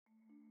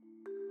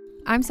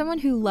I'm someone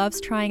who loves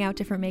trying out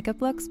different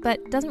makeup looks,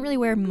 but doesn't really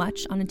wear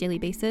much on a daily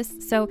basis,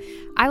 so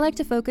I like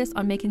to focus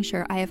on making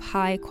sure I have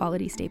high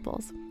quality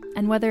staples.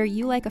 And whether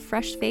you like a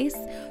fresh face,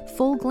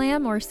 full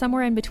glam, or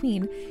somewhere in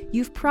between,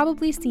 you've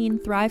probably seen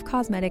Thrive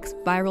Causemetics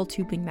Viral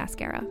Tubing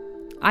Mascara.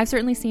 I've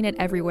certainly seen it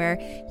everywhere.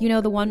 You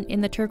know, the one in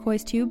the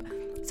turquoise tube?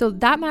 So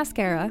that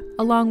mascara,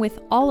 along with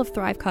all of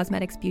Thrive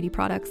Causemetics beauty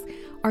products,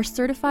 are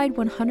certified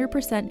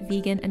 100%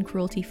 vegan and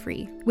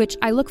cruelty-free, which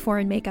I look for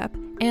in makeup,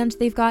 and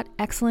they've got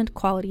excellent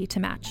quality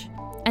to match.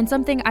 And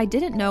something I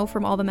didn't know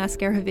from all the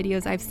mascara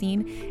videos I've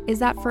seen is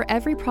that for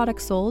every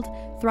product sold,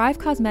 Thrive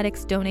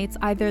Causemetics donates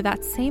either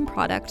that same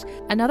product,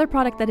 another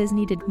product that is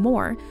needed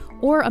more,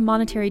 or a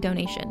monetary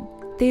donation.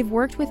 They've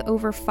worked with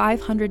over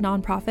 500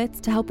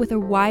 nonprofits to help with a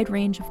wide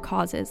range of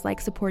causes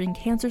like supporting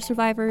cancer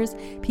survivors,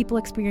 people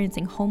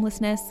experiencing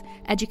homelessness,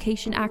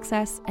 education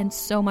access, and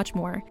so much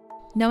more.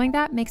 Knowing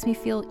that makes me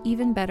feel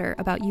even better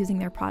about using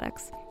their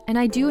products. And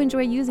I do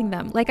enjoy using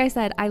them. Like I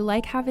said, I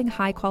like having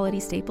high quality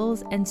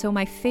staples, and so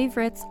my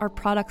favorites are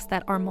products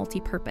that are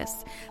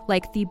multi-purpose,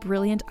 like the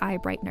Brilliant Eye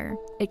Brightener.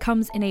 It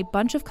comes in a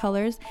bunch of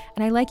colors,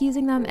 and I like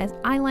using them as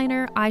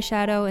eyeliner,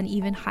 eyeshadow, and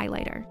even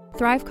highlighter.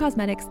 Thrive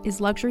Causemetics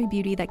is luxury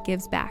beauty that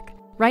gives back.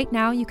 Right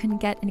now, you can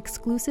get an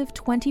exclusive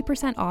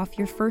 20% off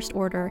your first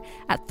order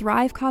at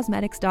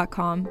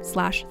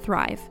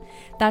thrivecausemetics.com/thrive.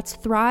 That's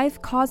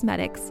Thrive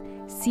Causemetics,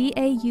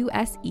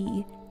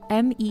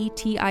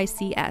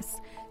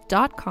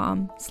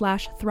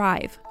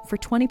 CAUSEMETICS.com/thrive for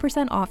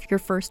 20% off your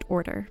first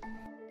order.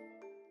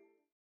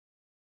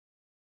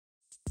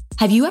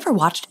 Have you ever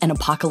watched an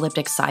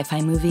apocalyptic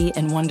sci-fi movie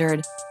and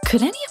wondered,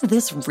 could any of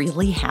this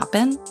really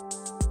happen?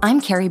 I'm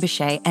Carrie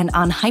Bechet, and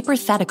on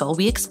Hypothetical,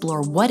 we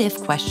explore what-if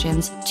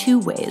questions two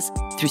ways,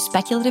 through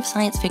speculative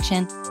science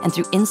fiction and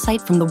through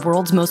insight from the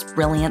world's most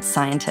brilliant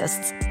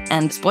scientists.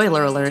 And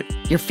spoiler alert,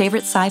 your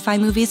favorite sci-fi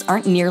movies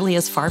aren't nearly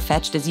as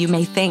far-fetched as you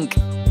may think.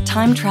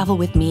 Time travel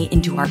with me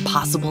into our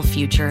possible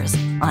futures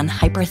on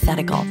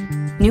Hypothetical.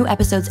 New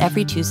episodes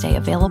every Tuesday,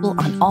 available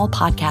on all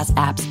podcast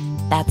apps.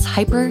 That's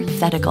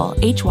Hypothetical,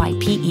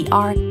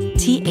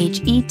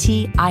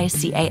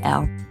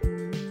 HYPERTHETICAL.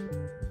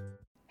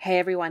 Hey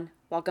everyone,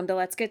 welcome to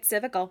Let's Get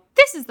Civical.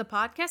 This is the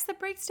podcast that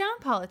breaks down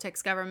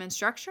politics, government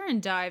structure,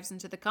 and dives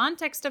into the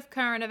context of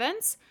current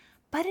events,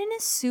 but in a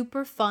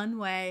super fun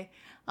way.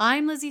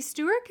 I'm Lizzie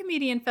Stewart,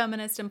 comedian,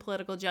 feminist, and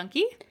political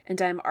junkie.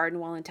 And I'm Arden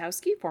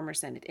Walentowski, former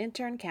Senate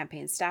intern,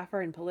 campaign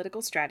staffer, and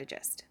political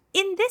strategist.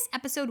 In this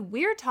episode,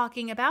 we're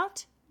talking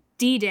about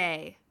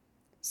D-Day.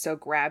 So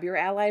grab your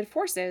allied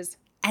forces.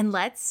 And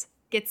let's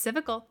get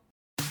civical.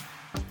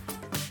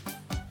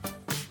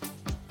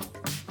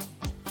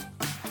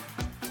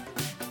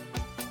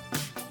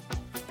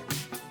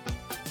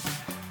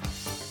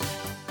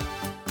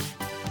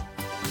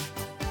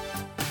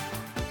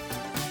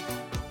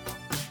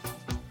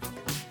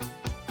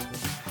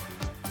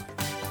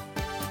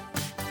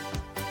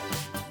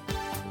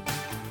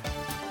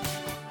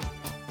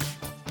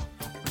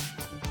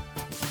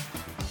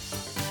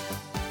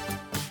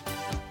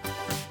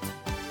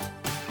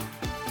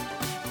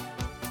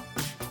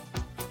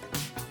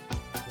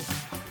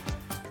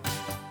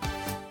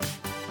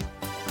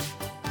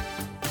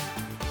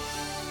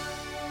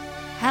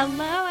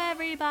 Hello,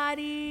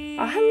 everybody.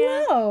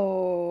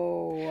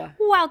 Hello.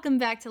 Welcome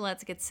back to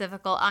Let's Get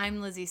Civical. I'm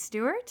Lizzie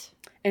Stewart.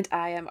 And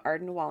I am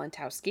Arden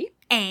Walentowski.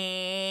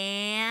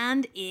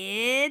 And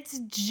it's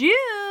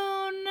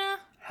June.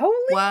 Holy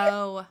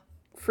whoa.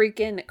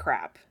 Freaking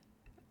crap.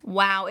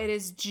 Wow, it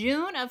is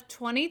June of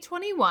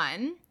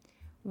 2021,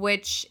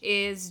 which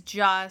is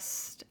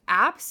just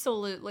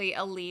absolutely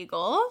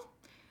illegal.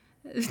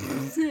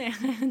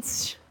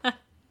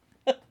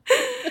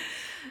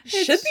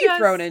 Should be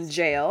thrown in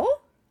jail.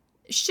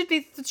 Should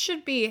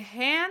be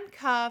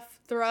handcuff,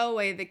 throw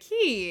away the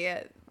key,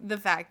 the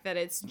fact that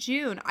it's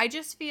June. I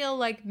just feel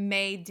like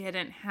May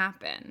didn't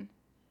happen.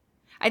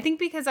 I think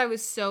because I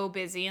was so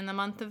busy in the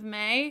month of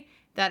May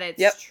that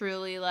it's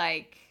truly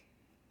like,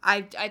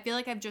 I feel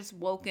like I've just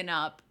woken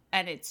up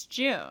and it's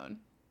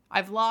June.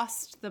 I've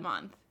lost the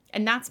month.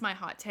 And that's my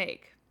hot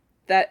take.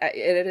 That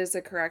it is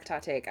a correct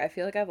hot take. I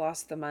feel like I've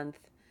lost the month.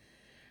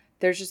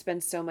 There's just been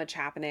so much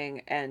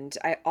happening, and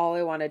all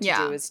I wanted to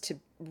do was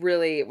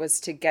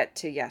to get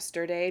to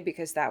yesterday,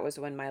 because that was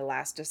when my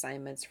last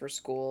assignments for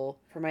school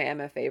for my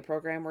MFA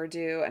program were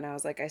due, and I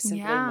was like, I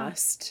simply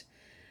must.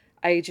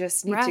 I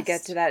just need to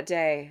get to that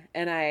day,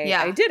 and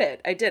I did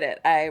it.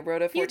 I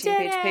wrote a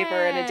 14-page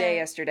paper in a day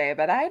yesterday,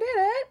 but I did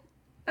it.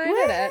 I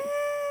did it.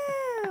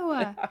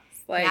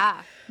 Like,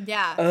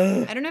 yeah.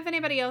 Ugh. I don't know if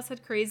anybody else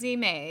had crazy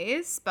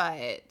Mays,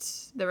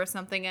 but there was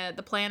something,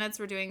 the planets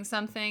were doing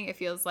something. It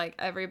feels like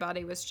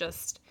everybody was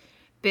just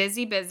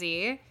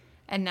busy.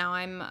 And now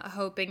I'm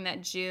hoping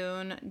that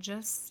June,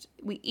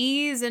 we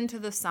ease into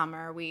the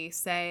summer. We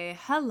say,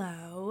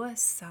 hello,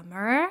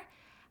 summer.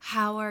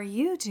 How are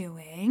you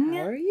doing?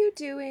 How are you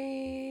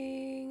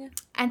doing?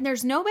 And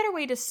there's no better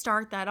way to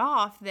start that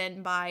off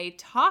than by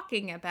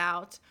talking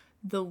about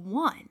the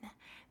one,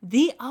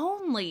 the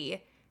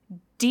only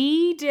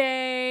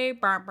D-Day.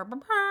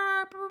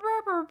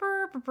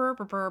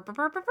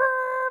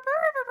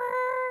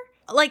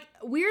 Like,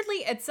 weirdly,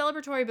 it's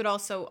celebratory, but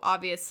also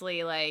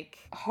obviously like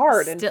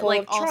hard and full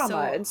of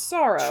trauma and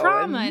sorrow,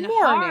 and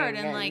hard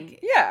and like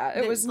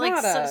it was like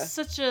not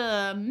such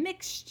a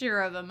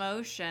mixture of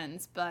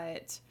emotions,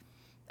 but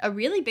a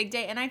really big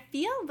day. And I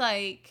feel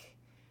like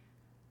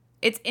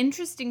it's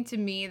interesting to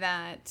me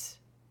that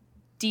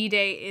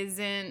D-Day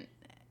isn't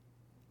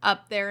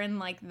up there in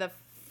like the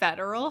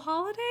federal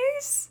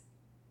holidays.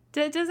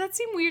 Does that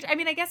seem weird? I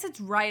mean, I guess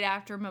it's right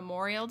after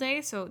Memorial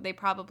Day, so they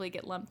probably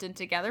get lumped in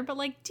together. But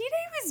like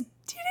D-Day's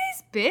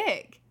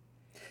big.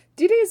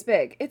 D-Day's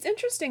big. It's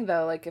interesting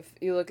though. Like if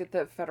you look at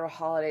the federal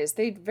holidays,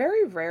 they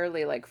very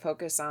rarely like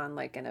focus on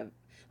like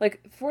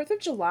like 4th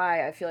of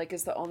July. I feel like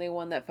is the only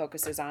one that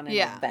focuses on an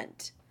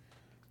event,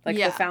 like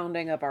the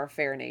founding of our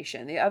fair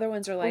nation. The other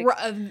ones are like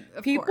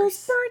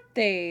people's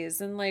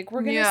birthdays and like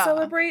we're gonna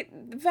celebrate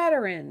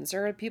veterans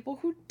or people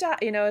who die.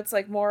 You know, it's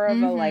like more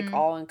of a like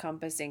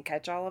all-encompassing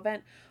catch-all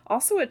event.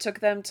 Also, it took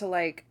them to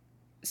like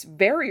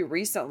very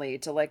recently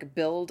to like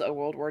build a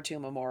World War II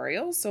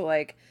memorial. So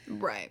like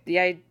the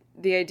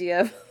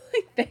idea of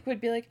like they would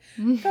be like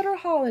federal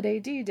holiday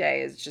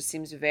D-Day just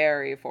seems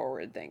very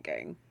forward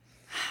thinking.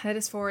 That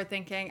is forward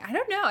thinking. I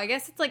don't know. I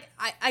guess it's like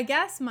I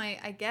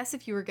guess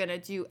if you were gonna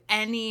do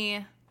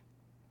any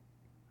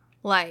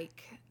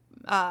like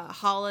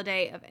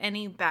holiday of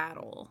any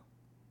battle,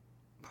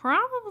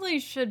 probably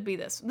should be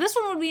this. This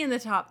one would be in the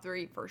top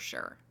 3 for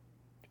sure.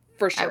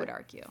 For sure. I would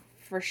argue.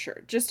 For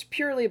sure. Just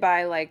purely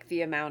by like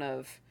the amount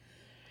of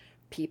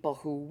people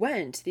who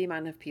went, the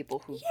amount of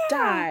people who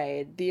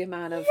died, the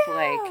amount of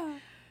like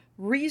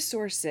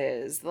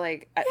resources,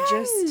 like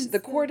just the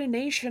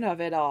coordination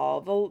of it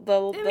all, the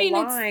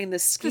line, the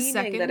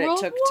scheming that it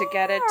took to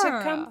get it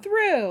to come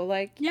through.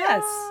 Like,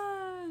 yes.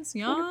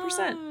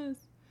 100%.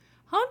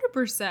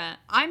 100%.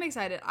 I'm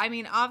excited. I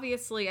mean,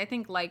 obviously, I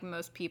think like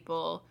most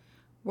people,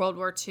 World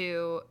War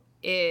II,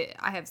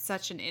 I have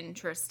such an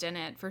interest in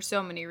it for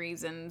so many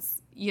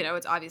reasons. You know,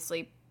 it's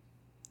obviously,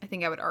 I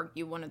think I would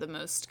argue, one of the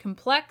most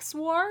complex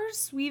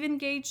wars we've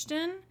engaged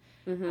in,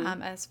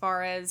 as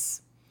far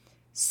as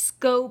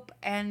scope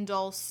and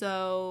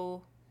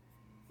also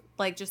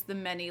like just the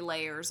many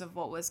layers of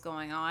what was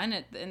going on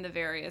in the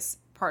various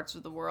parts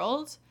of the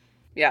world.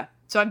 Yeah.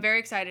 So I'm very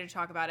excited to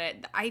talk about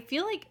it. I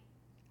feel like,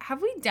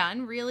 have we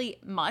done really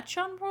much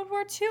on World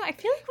War II? I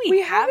feel like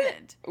we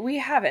haven't. We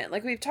haven't.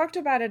 Like, we've talked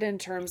about it in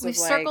terms we've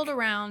of, like... circled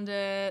around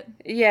it.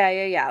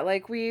 Yeah.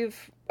 Like,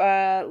 we've,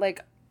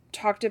 like,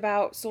 talked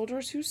about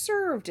soldiers who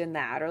served in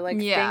that, or, like,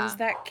 things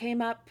that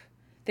came up,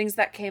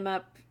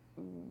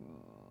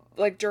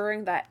 like,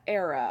 during that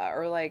era,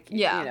 or, like,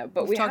 you know,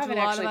 but we haven't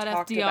actually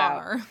talked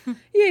about...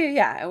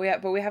 Yeah.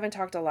 But we haven't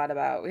talked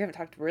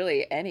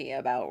really any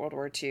about World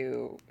War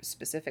II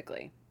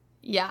specifically.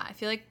 Yeah, I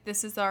feel like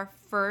this is our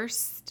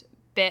first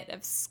bit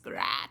of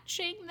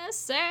scratching the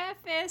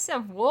surface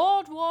of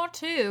World War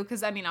II.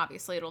 Because, I mean,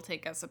 obviously it'll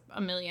take us a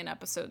million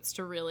episodes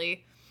to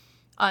really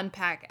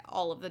unpack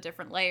all of the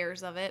different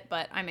layers of it.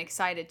 But I'm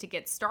excited to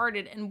get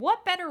started. And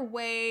what better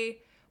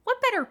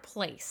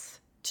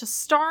place to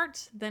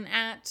start than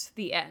at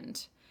the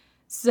end?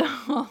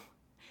 So,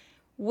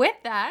 with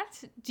that,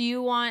 do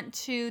you want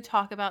to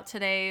talk about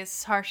today's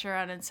Saoirse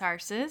Ronan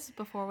Sarses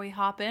before we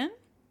hop in?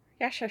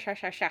 Yes.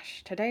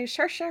 Today's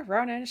Saoirse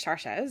Ronan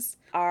sources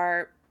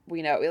are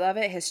We Know It, We Love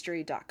It,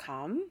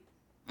 History.com.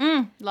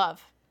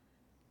 Love.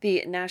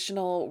 The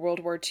National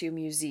World War II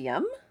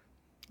Museum.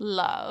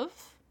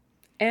 Love.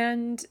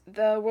 And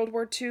the World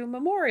War II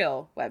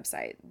Memorial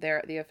website.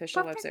 They're the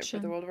official website for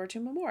the World War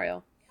II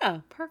Memorial. Yeah.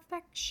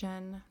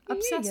 Perfection.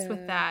 Obsessed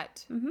with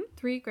that.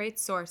 3 great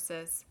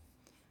sources.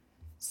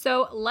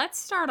 So let's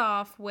start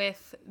off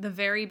with the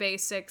very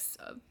basics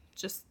of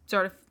just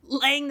sort of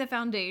laying the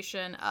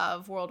foundation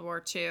of World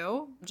War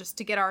II, just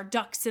to get our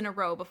ducks in a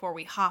row before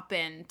we hop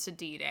into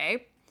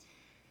D-Day.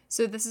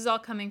 So this is all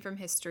coming from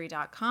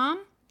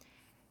History.com.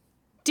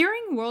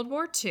 During World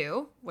War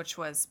II, which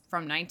was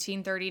from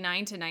 1939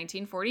 to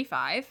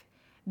 1945,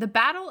 the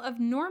Battle of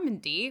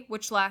Normandy,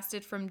 which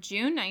lasted from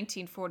June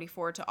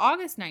 1944 to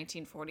August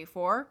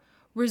 1944,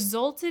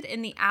 resulted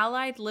in the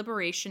Allied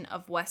liberation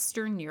of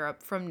Western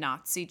Europe from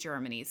Nazi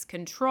Germany's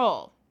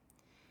control.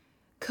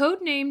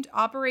 Codenamed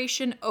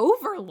Operation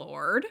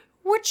Overlord,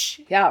 which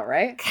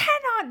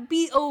cannot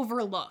be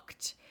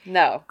overlooked.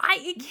 No.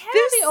 It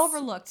cannot be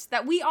overlooked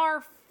that we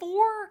are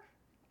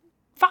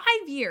 5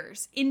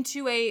 years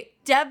into a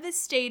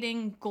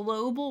devastating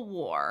global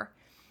war,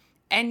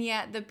 and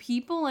yet the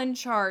people in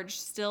charge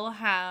still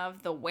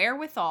have the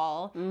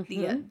wherewithal,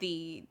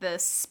 the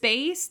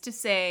space to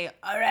say,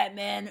 all right,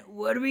 man,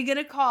 what are we going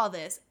to call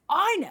this?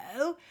 I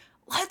know.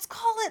 Let's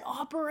call it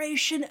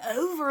Operation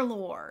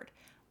Overlord.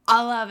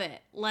 I love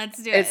it.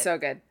 Let's do it. It's so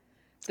good.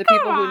 The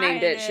people who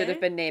named it should have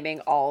been naming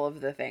all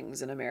of the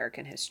things in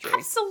American history.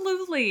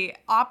 Absolutely.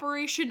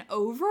 Operation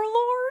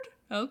Overlord?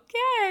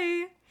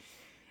 Okay.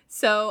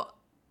 So,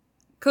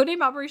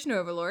 codename Operation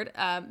Overlord.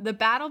 The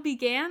battle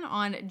began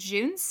on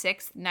June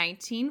 6th,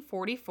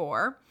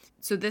 1944.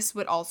 So this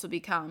would also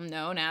become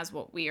known as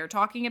what we are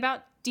talking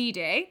about,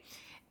 D-Day.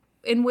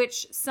 in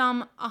which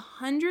some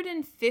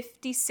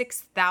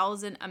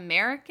 156,000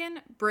 American,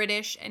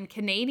 British, and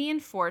Canadian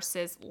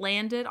forces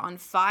landed on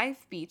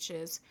 5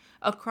 beaches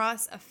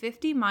across a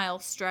 50-mile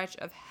stretch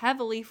of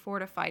heavily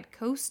fortified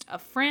coast of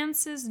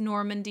France's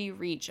Normandy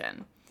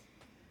region.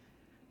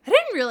 I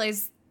didn't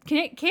realize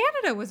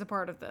Canada was a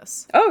part of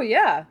this. Oh,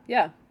 yeah.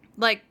 Yeah.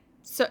 Like,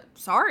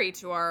 sorry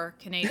to our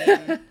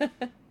Canadian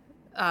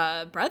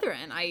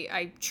brethren.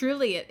 I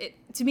truly,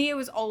 to me, it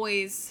was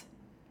always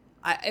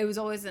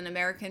an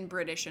American,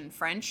 British, and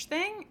French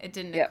thing. It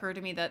didn't occur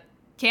to me that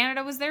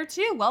Canada was there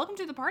too. Welcome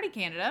to the party,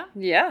 Canada.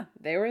 Yeah,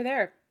 they were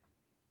there.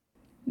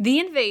 The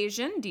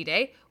invasion,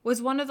 D-Day,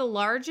 was one of the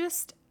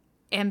largest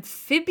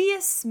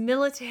amphibious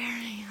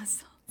military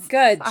assaults.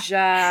 Good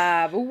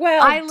job.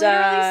 Well I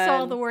literally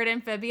saw the word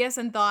amphibious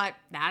and thought,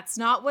 that's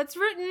not what's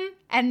written.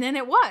 And then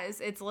it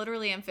was. It's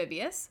literally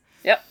amphibious.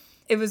 Yep.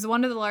 It was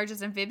one of the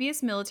largest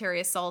amphibious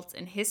military assaults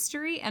in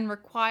history and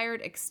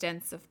required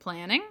extensive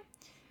planning.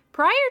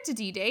 Prior to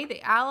D-Day,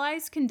 the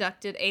Allies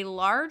conducted a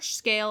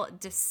large-scale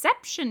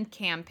deception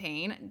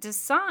campaign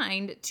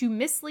designed to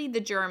mislead the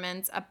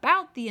Germans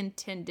about the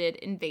intended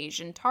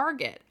invasion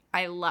target.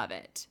 I love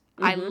it.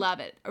 Mm-hmm. I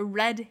love it. A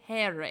red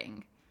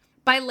herring.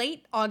 By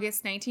late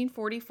August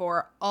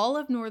 1944, all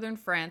of northern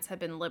France had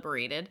been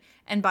liberated,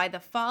 and by the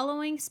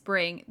following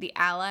spring, the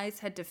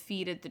Allies had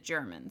defeated the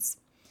Germans.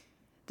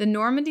 The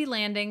Normandy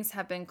landings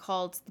have been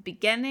called the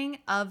beginning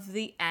of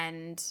the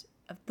end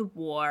of the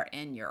war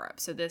in Europe.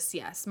 So this,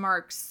 yes,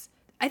 marks,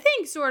 I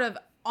think, sort of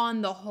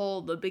on the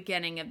whole, the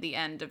beginning of the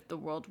end of the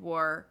World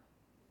War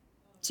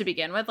to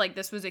begin with. Like,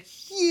 this was a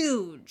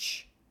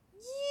huge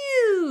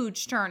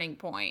turning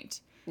point.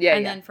 Yeah,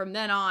 and then from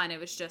then on, it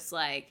was just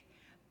like,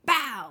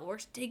 bow, we're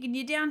taking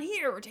you down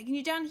here, we're taking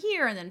you down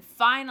here. And then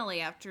finally,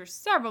 after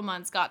several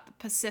months, got the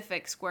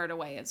Pacific squared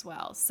away as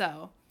well.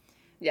 So,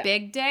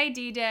 big day,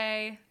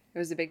 D-Day. It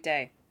was a big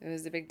day. It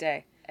was a big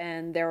day.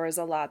 And there was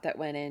a lot that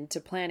went into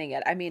planning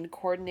it. I mean,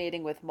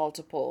 coordinating with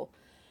multiple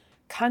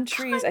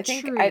countries. I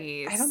think,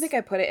 I don't think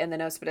I put it in the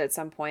notes, but at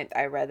some point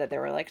I read that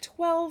there were like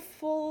 12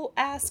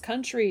 full-ass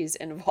countries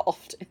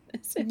involved in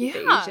this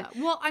invasion. Yeah.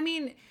 Well, I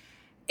mean,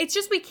 it's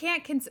just we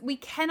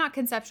cannot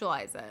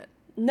conceptualize it.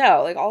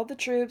 No, like all the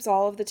troops,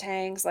 all of the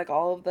tanks, like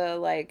all of the,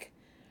 like,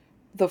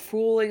 the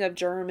fooling of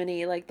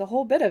Germany, like the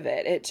whole bit of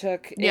it. It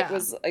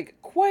was like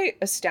quite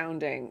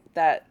astounding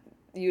that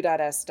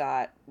U.S.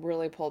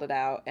 really pulled it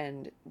out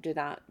and did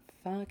not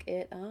fuck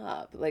it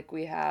up like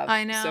we have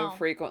so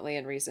frequently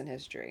in recent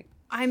history.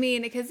 I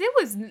mean, because we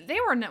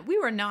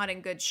were not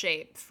in good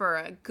shape for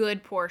a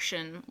good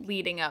portion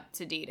leading up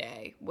to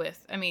D-Day.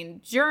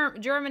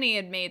 Germany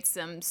had made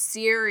some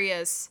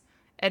serious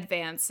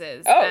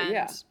advances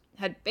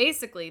had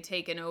basically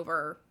taken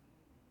over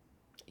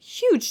a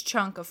huge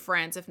chunk of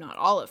France, if not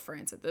all of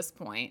France at this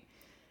point.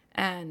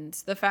 And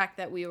the fact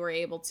that we were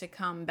able to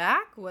come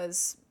back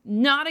was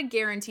not a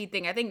guaranteed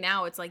thing. I think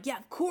now it's like, yeah,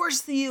 of course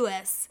the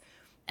U.S.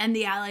 and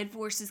the Allied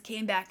forces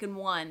came back and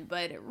won,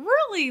 but it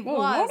really was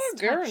not a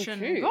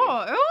guarantee.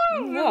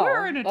 No,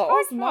 we're in a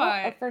tough fight.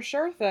 Not a for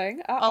sure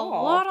thing at all.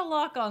 A lot of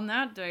luck on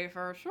that day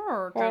for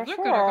sure, because it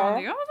could have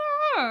gone the other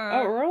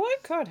way. It really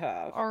could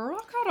have.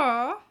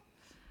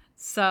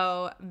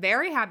 So,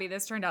 very happy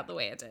this turned out the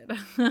way it did.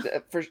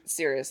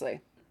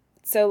 Seriously.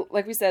 So,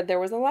 like we said, there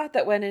was a lot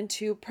that went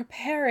into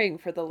preparing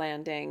for the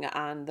landing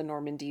on the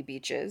Normandy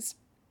beaches.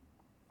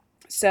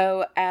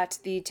 So, at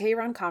the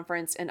Tehran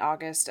Conference in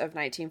August of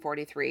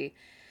 1943,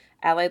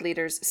 Allied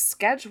leaders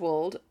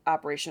scheduled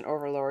Operation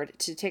Overlord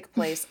to take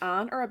place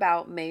on or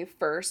about May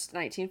 1st,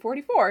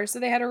 1944. So,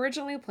 they had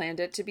originally planned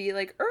it to be,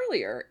 like,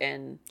 earlier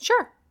in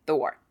the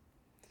war.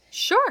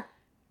 Sure.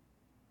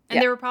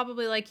 And they were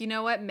probably like, you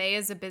know what? May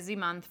is a busy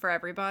month for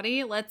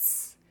everybody.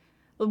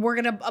 We're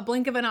going to, a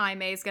blink of an eye,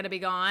 May's going to be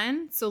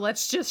gone. So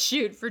let's just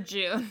shoot for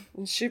June.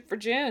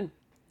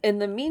 In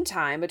the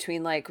meantime,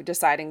 between like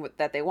deciding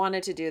that they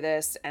wanted to do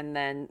this and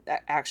then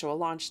actual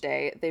launch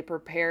day, they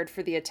prepared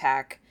for the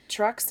attack.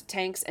 Trucks,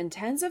 tanks, and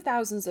tens of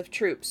thousands of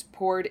troops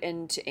poured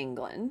into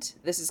England.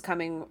 This is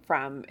coming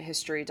from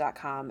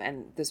History.com,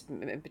 and this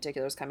in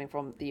particular is coming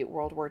from the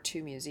World War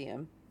II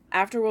Museum.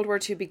 After World War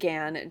II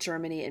began,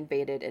 Germany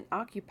invaded and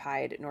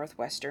occupied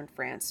northwestern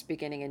France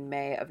beginning in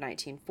May of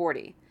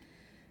 1940.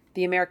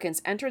 The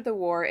Americans entered the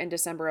war in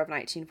December of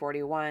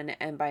 1941,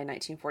 and by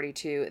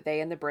 1942,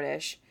 they and the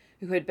British,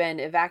 who had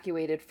been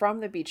evacuated from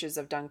the beaches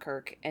of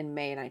Dunkirk in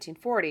May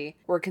 1940,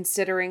 were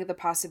considering the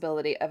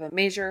possibility of a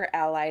major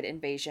Allied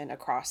invasion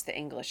across the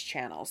English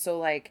Channel. So,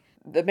 like,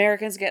 the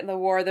Americans get in the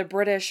war, the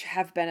British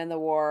have been in the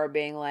war,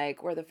 being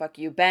like, where the fuck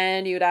you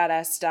been,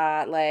 U.S.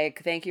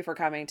 Like, thank you for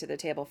coming to the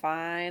table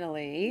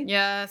finally.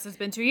 Yes, it's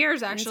been 2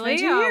 years, actually.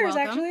 It's been 2 years,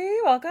 actually.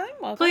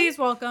 Welcome. Please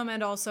welcome,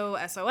 and also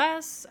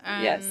SOS,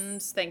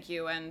 and thank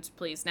you, and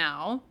please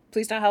now.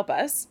 Please don't help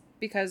us,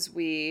 because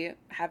we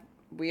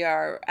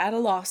are at a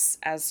loss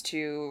as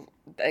to,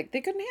 like,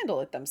 they couldn't handle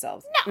it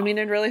themselves. No. I mean,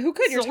 and really, who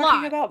could? You're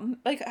talking about,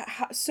 like,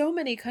 so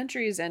many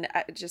countries, and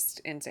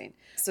just insane.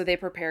 So they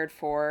prepared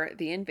for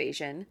the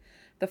invasion,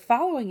 The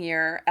following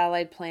year,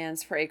 Allied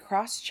plans for a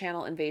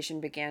cross-channel invasion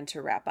began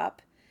to wrap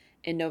up.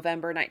 In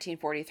November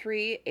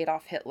 1943,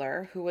 Adolf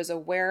Hitler, who was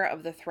aware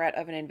of the threat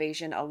of an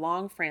invasion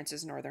along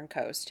France's northern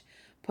coast,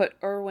 put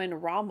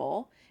Erwin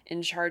Rommel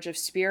in charge of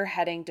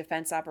spearheading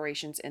defense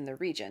operations in the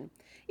region,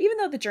 even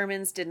though the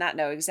Germans did not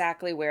know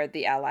exactly where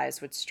the Allies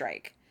would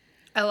strike.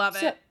 I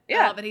love it.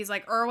 Yeah. I love it. He's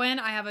like, Erwin,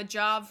 I have a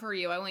job for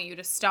you. I want you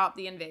to stop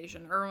the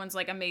invasion. Erwin's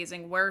like,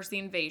 amazing. Where's the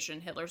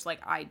invasion? Hitler's like,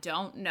 I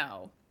don't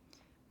know.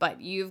 But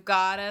you've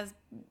got to,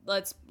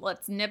 let's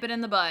nip it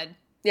in the bud.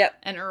 Yep.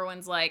 And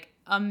Erwin's like,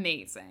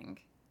 amazing.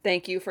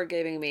 Thank you for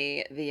giving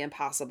me the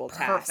impossible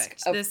task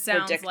of this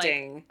sounds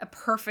predicting. Like a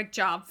perfect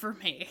job for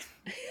me.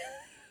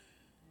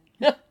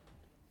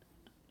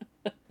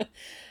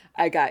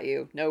 I got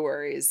you. No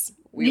worries.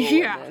 We will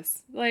win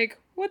this. Like,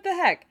 what the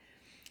heck?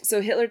 So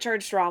Hitler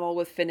charged Rommel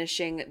with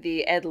finishing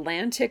the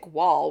Atlantic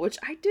Wall, which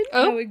I didn't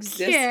know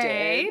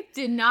existed.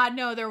 Did not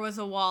know there was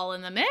a wall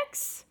in the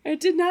mix. I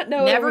did not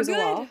know there was a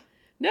wall.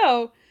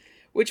 No.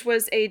 Which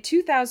was a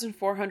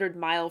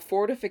 2,400-mile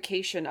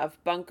fortification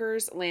of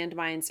bunkers,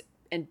 landmines,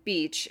 and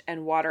beach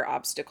and water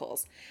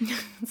obstacles.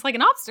 It's like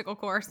an obstacle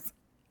course.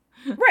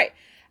 Right.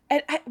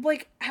 And I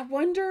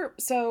wonder,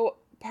 so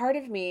part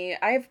of me,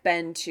 I've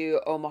been to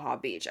Omaha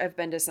Beach. I've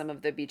been to some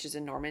of the beaches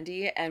in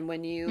Normandy. And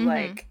when you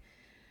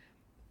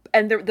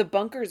and the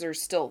bunkers are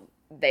still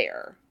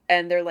there.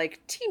 And they're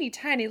like teeny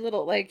tiny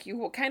little, like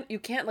you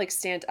can't like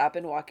stand up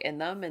and walk in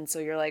them. And so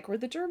you're like, were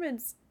the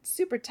Germans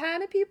super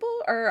tiny people,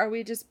 or are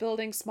we just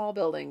building small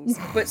buildings?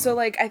 But so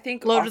like, I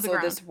think also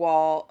this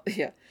wall,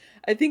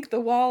 I think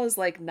the wall is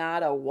like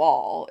not a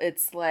wall.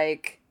 It's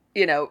like,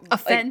 you know, a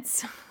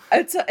fence.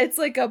 It's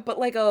like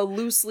a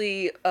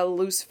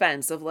loose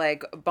fence of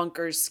like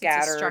bunkers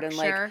scattered and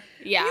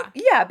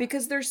like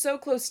because they're so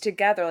close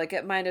together. Like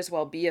it might as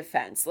well be a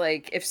fence.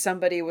 Like if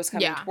somebody was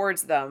coming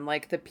towards them,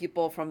 like the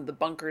people from the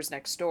bunkers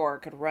next door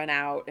could run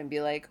out and be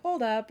like,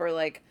 hold up, or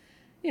like,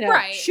 you know,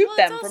 shoot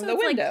them from the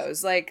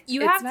windows. Like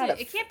you have to.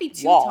 It can't be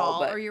too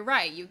tall, or you're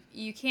right.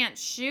 You can't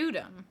shoot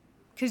them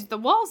because the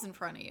wall's in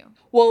front of you.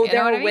 Well,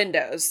 there are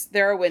windows.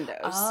 There are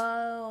windows.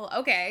 Oh,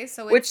 okay.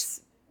 So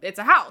it's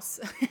a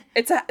house.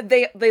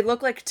 They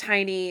look like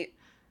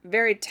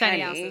very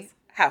tiny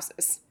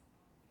houses.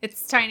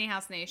 It's Tiny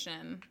House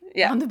Nation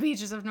on the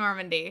beaches of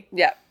Normandy.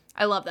 Yeah.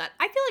 I love that.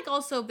 I feel like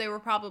also they were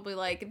probably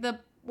like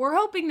we're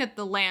hoping that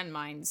the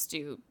landmines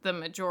do the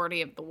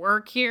majority of the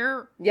work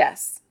here.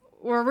 Yes.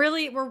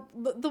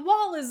 The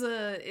wall is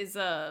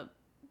a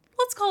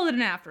let's call it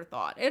an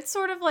afterthought. It's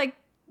sort of like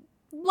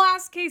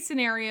last case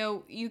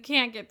scenario, you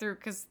can't get through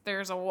because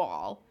there's a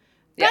wall.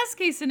 Best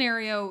case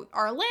scenario,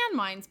 our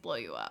landmines blow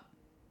you up.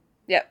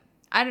 Yep.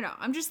 I don't know.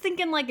 I'm just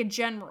thinking like a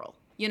general.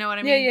 You know what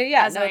I mean?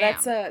 Yeah.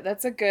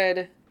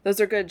 Those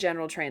are good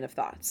general train of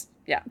thoughts.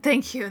 Yeah.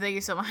 Thank you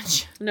so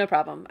much. No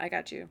problem. I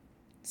got you.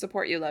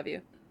 Support you, love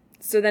you.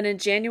 So then in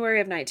January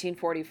of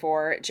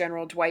 1944,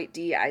 General Dwight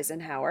D.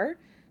 Eisenhower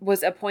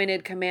was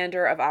appointed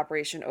commander of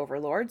Operation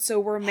Overlord. So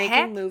we're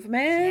making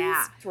movements.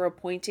 Yeah. We're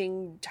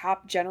appointing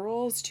top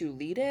generals to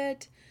lead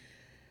it.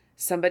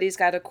 Somebody's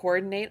got to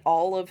coordinate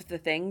all of the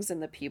things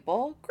and the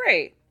people.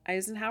 Great.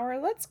 Eisenhower,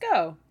 let's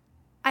go.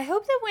 I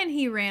hope that when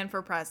he ran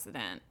for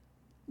president,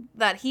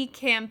 that he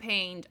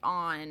campaigned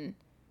on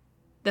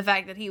the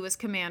fact that he was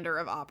commander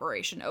of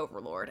Operation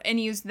Overlord and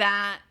used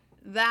that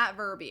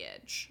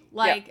verbiage.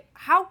 Like,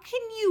 how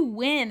can you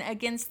win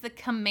against the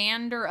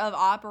commander of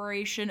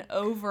Operation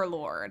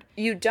Overlord?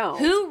 You don't.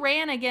 Who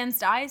ran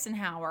against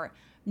Eisenhower?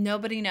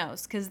 Nobody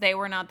knows because they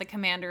were not the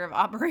commander of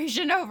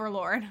Operation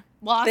Overlord.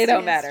 Lost they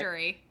don't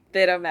history. Matter.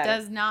 They don't matter.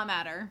 Does not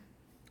matter.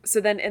 So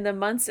then in the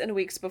months and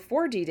weeks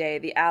before D-Day,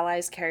 the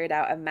Allies carried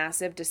out a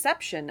massive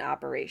deception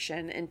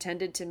operation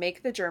intended to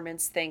make the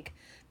Germans think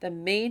the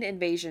main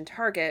invasion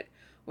target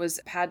was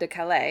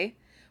Pas-de-Calais,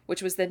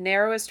 which was the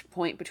narrowest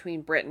point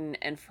between Britain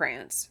and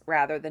France,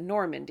 rather than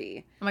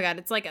Normandy. Oh my God,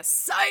 it's like a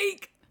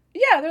psych!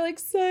 Yeah, they're like,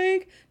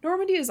 psych!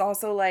 Normandy is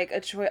also like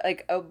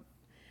a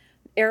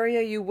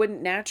area you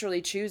wouldn't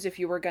naturally choose if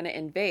you were going to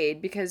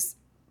invade because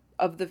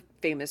of the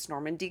famous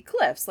Normandy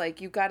cliffs.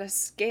 Like, you gotta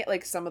scale,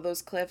 like, some of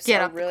those cliffs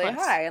are really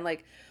high, and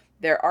like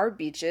there are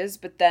beaches,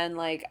 but then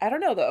like, I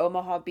don't know, the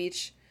Omaha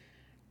beach,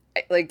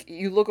 like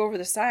you look over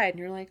the side and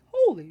you're like,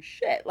 holy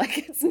shit, like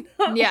it's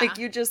not like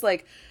you just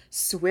like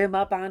swim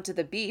up onto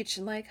the beach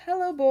and like,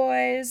 hello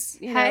boys,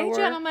 hey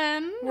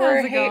gentlemen,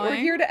 we're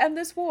here to end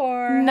this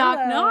war, knock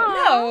knock.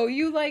 No,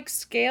 you like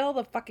scale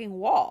the fucking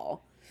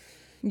wall.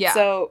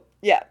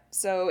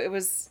 So it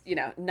was,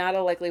 not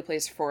a likely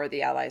place for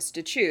the Allies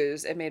to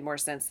choose. It made more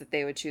sense that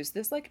they would choose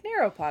this like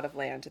narrow plot of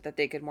land that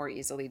they could more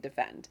easily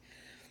defend.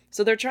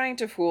 So they're trying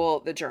to fool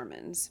the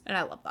Germans. And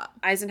I love that.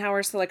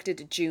 Eisenhower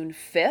selected June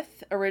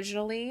 5th,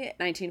 originally,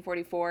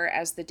 1944,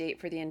 as the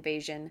date for the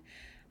invasion.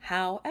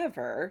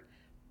 However,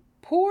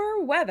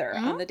 poor weather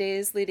on the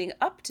days leading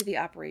up to the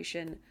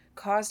operation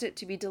caused it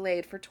to be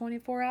delayed for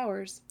 24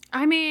 hours.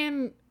 I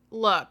mean,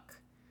 look.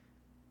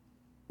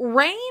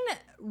 Rain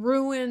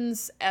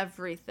ruins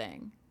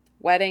everything.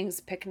 Weddings,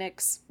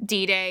 picnics.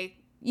 D-Day,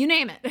 you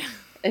name it.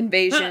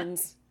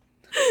 Invasions.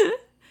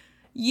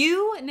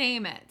 You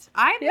name it.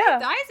 I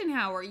picked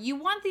Eisenhower. You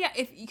want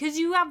because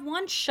you have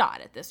one shot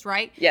at this,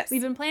 right? Yes.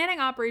 We've been planning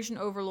Operation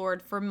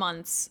Overlord for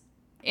months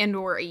and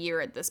or a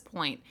year at this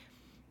point.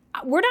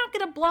 We're not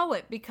going to blow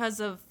it because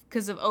of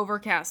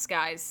overcast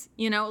skies.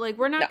 You know, like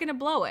we're not going to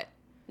blow it.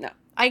 No.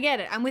 I get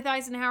it. I'm with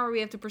Eisenhower.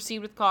 We have to proceed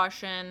with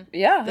caution.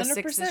 Yeah, 100%.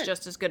 The 6th is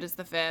just as good as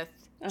the 5th.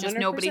 100%. Just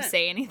nobody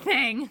say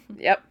anything.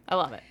 Yep. I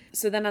love it.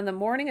 So then on the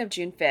morning of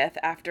June 5th,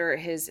 after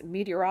his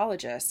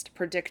meteorologist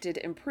predicted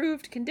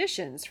improved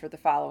conditions for the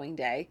following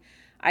day,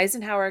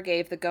 Eisenhower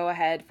gave the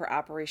go-ahead for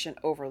Operation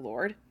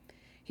Overlord.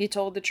 He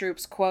told the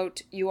troops,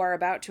 quote, "You are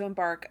about to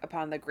embark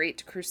upon the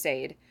great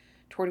crusade,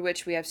 toward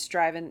which we have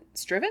striven?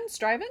 Striven?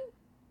 Striven.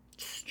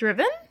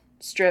 Striving?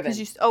 Because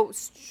you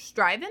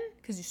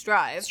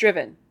strive.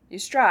 Striven. You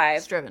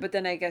strive. Striven. But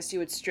then I guess you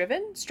would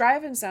striven?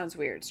 Striven sounds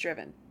weird.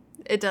 Striven.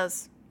 It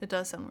does. It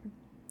does sound weird.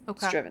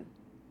 Okay. Striven.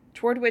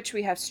 Toward which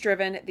we have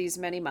striven these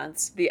many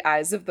months. The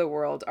eyes of the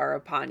world are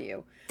upon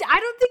you." I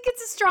don't think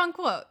it's a strong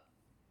quote.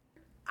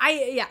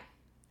 I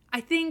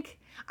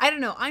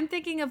don't know. I'm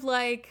thinking of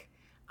like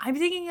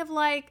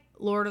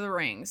Lord of the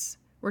Rings,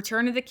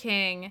 Return of the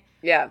King.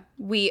 Yeah.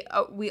 We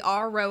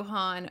are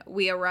Rohan.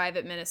 We arrive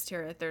at Minas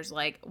Tirith. There's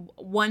like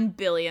 1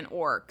 billion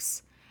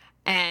orcs.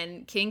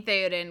 And King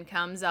Theoden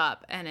comes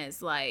up and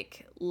is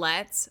like,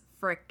 let's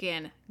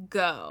frickin'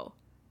 go.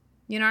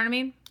 You know what I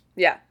mean?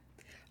 Yeah.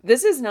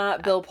 This is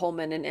not Bill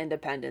Pullman in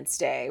Independence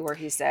Day, where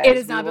he says, it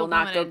is not "We will Bill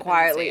not Pullman go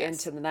quietly Day,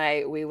 into the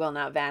night. We will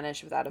not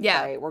vanish without a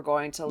Yeah. fight. We're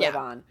going to live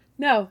on."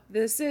 No,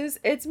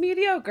 it's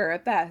mediocre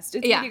at best.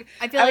 It's Yeah. mediocre.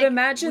 I feel like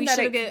we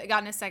should have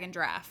gotten a second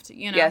draft,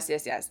 you know? Yes.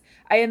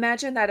 I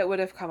imagine that it would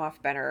have come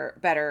off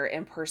better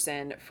in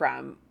person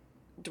from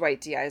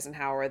Dwight D.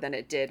 Eisenhower than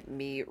it did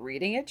me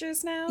reading it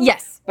just now.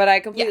 Yes. But I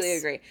completely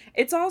agree.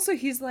 It's also,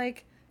 he's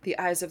like, "The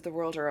eyes of the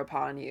world are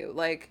upon you."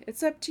 Like,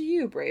 it's up to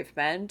you, brave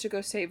men, to go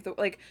save the,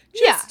 like,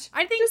 just,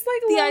 I think just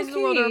like the eyes of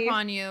the world are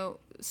upon you.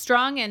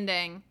 Strong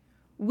ending,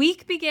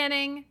 weak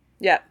beginning.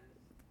 Yeah.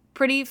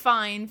 Pretty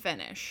fine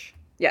finish.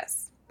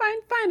 Yes.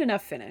 Fine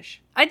enough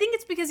finish. I think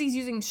it's because he's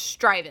using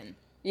striving.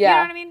 Yeah. You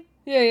know what I mean?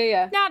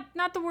 Yeah.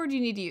 Not the word you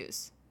need to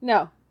use.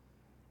 No.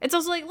 It's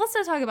also like, let's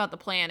not talk about the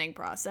planning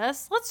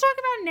process. Let's talk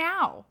about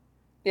now.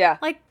 Yeah.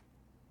 Like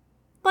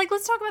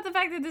let's talk about the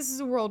fact that this is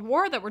a world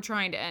war that we're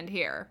trying to end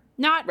here.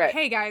 Not, right.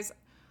 Hey guys,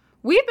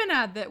 we've been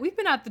at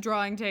the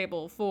drawing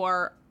table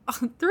for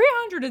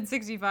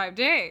 365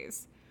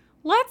 days.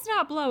 Let's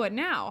not blow it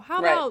now. How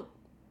about,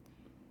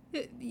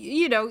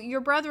 you know,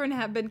 your brethren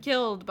have been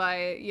killed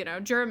by, you know,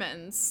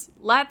 Germans.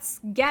 Let's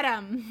get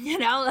them, you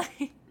know?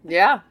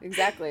 Yeah,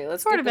 exactly.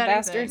 Let's get the anything.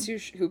 bastards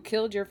who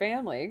killed your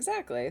family.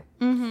 Exactly.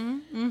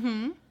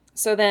 Mm-hmm.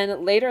 So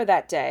then later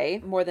that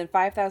day, more than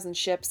 5,000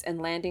 ships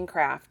and landing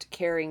craft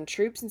carrying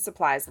troops and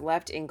supplies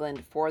left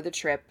England for the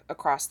trip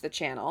across the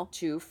Channel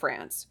to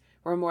France,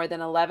 where more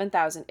than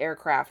 11,000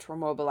 aircraft were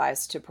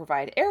mobilized to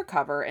provide air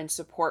cover and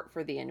support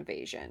for the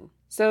invasion.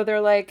 So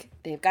they're like,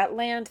 they've got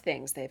land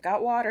things, they've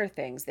got water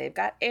things, they've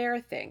got air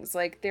things.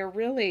 Like, they're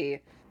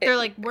really...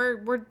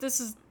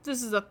 This is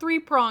a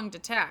 3-pronged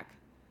attack.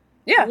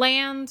 Yeah.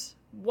 Land,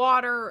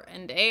 water,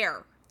 and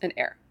air. And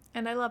air.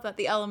 And I love that.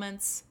 The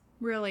elements,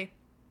 really.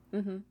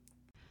 Mm-hmm.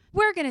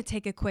 We're going to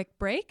take a quick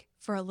break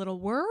for a little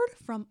word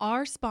from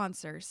our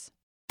sponsors.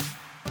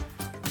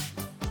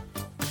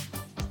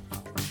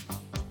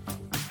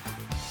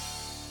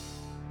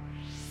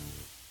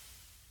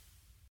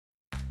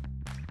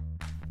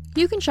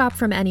 You can shop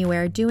from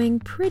anywhere doing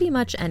pretty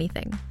much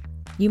anything.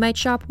 You might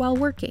shop while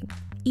working,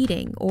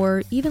 eating,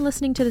 or even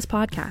listening to this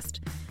podcast.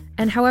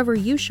 And however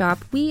you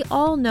shop, we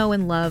all know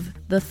and love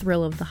the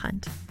thrill of the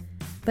hunt.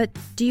 But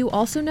do you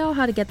also know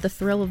how to get the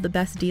thrill of the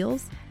best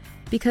deals?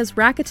 Because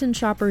Rakuten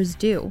shoppers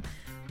do.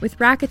 With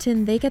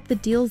Rakuten, they get the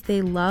deals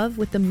they love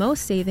with the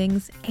most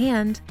savings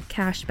and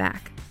cash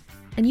back.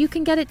 And you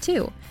can get it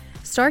too.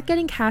 Start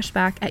getting cash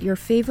back at your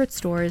favorite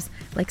stores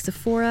like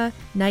Sephora,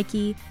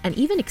 Nike, and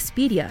even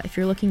Expedia if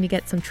you're looking to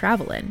get some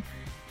travel in.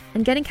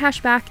 And getting cash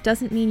back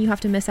doesn't mean you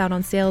have to miss out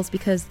on sales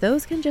because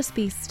those can just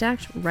be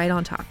stacked right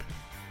on top.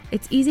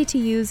 It's easy to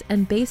use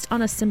and based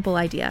on a simple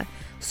idea.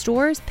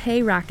 Stores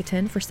pay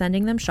Rakuten for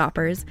sending them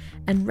shoppers,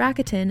 and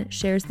Rakuten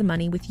shares the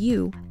money with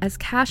you as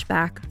cash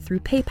back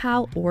through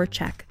PayPal or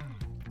check.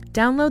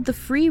 Download the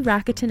free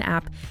Rakuten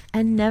app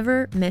and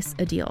never miss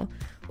a deal.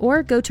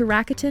 Or go to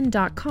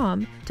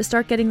Rakuten.com to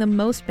start getting the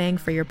most bang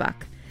for your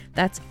buck.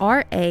 That's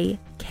Rakuten.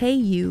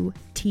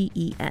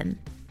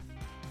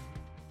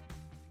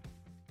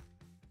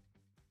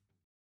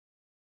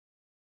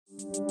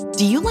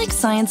 Do you like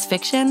science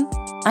fiction?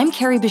 I'm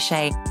Carrie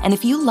Bechet, and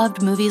if you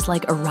loved movies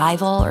like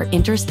Arrival or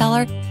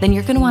Interstellar, then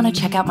you're going to want to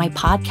check out my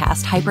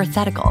podcast,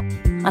 Hypothetical.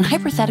 On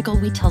Hypothetical,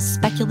 we tell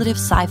speculative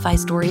sci-fi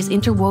stories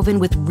interwoven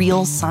with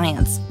real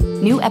science.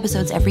 New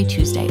episodes every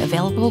Tuesday,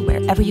 available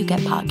wherever you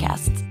get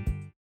podcasts.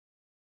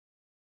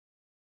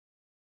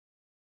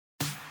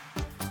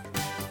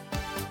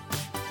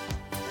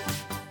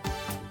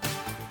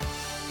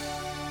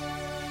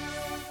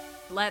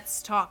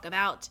 Let's talk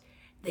about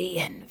The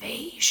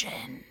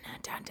invasion.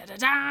 Dun, dun, dun,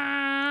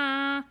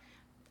 dun.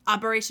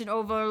 Operation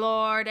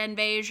Overlord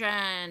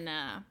Invasion.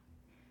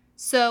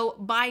 So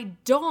by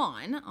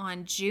dawn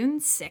on June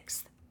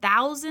 6th,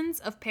 thousands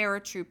of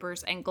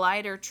paratroopers and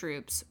glider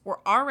troops were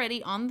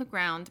already on the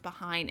ground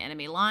behind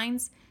enemy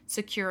lines,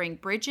 securing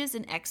bridges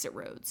and exit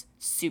roads.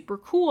 Super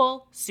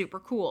cool, super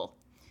cool.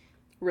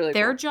 Really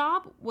Their cool.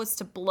 job was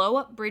to blow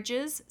up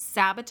bridges,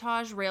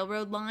 sabotage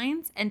railroad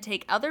lines, and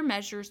take other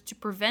measures to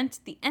prevent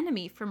the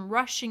enemy from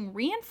rushing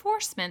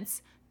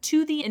reinforcements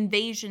to the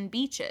invasion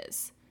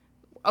beaches.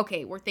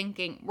 Okay, we're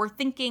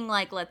thinking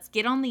like, let's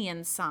get on the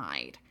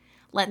inside.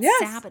 Let's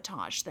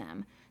sabotage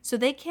them so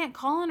they can't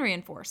call in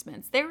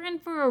reinforcements. They're in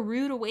for a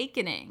rude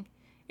awakening.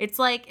 It's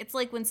like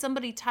when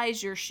somebody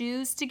ties your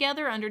shoes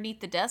together underneath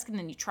the desk and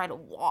then you try to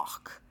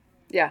walk.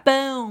 Yeah.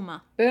 Boom.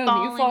 Boom. You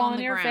fall on on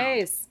the your ground.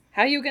 face.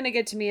 How you going to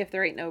get to me if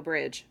there ain't no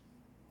bridge?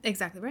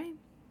 Exactly right.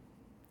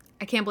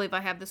 I can't believe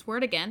I have this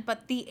word again,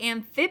 but the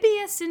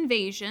amphibious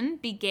invasion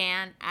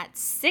began at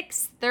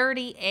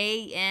 6:30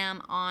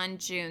 a.m. on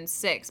June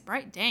 6th.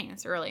 Bright, dang,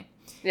 it's early.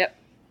 Yep.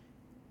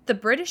 The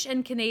British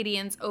and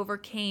Canadians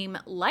overcame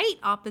light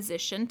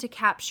opposition to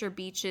capture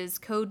beaches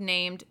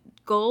codenamed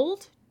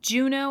Gold,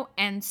 Juno,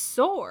 and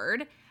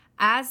Sword,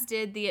 as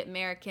did the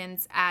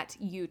Americans at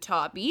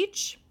Utah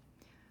Beach.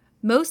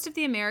 Most of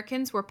the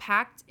Americans were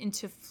packed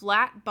into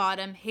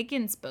flat-bottom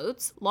Higgins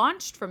boats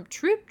launched from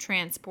troop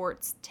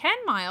transports 10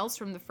 miles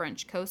from the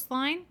French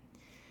coastline.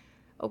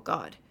 Oh,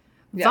 God.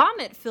 Yeah.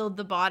 Vomit filled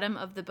the bottom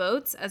of the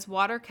boats as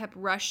water kept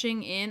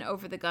rushing in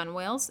over the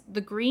gunwales.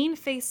 The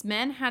green-faced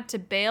men had to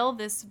bail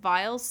this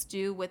vile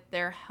stew with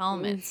their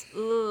helmets.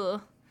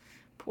 Ugh.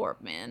 Poor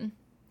men.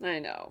 I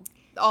know.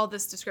 All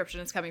this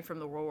description is coming from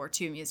the World War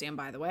II Museum,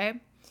 by the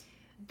way.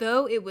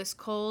 Though it was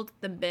cold,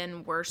 the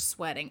men were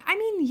sweating. I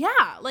mean,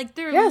 yeah, like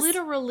they're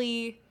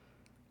literally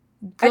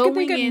going I can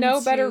think of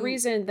no better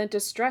reason than to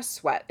stress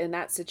sweat in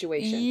that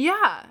situation.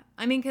 Yeah.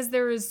 I mean, because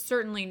there is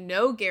certainly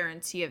no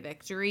guarantee of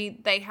victory.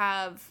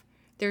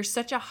 There's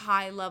such a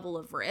high level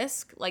of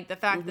risk. Like the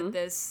fact that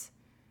this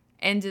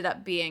ended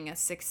up being a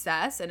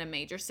success and a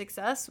major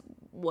success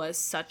was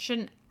such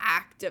an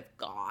act of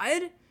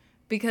God,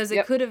 because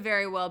it could have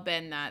very well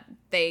been that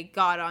they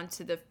got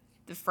onto the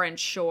French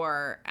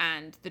shore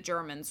and the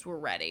Germans were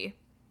ready.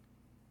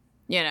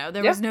 You know,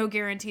 there was no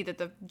guarantee that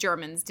the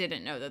Germans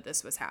didn't know that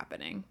this was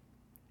happening.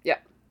 Yeah.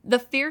 The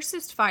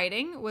fiercest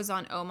fighting was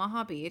on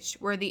Omaha Beach,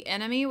 where the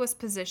enemy was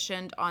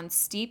positioned on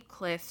steep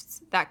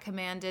cliffs that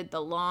commanded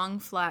the long,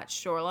 flat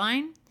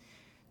shoreline.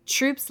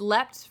 Troops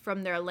leapt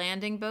from their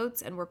landing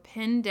boats and were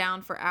pinned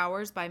down for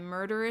hours by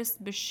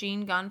murderous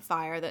machine gun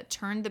fire that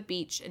turned the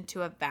beach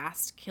into a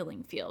vast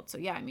killing field. So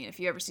yeah, I mean, if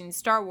you've ever seen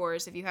Star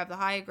Wars, if you have the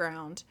high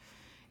ground,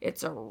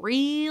 it's a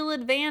real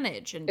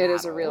advantage in battle. It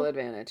is a real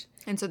advantage.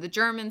 And so the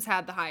Germans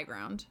had the high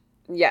ground.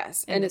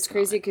 Yes, and it's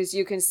crazy because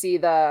you can see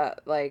the,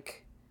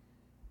 like,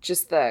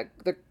 just the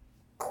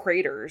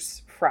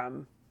craters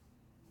from,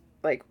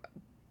 like,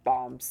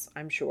 bombs,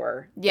 I'm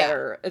sure.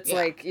 Yeah. It's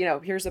like, you know,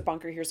 here's a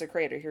bunker, here's a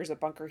crater, here's a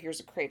bunker, here's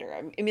a crater.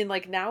 I mean,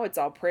 like, now it's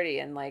all pretty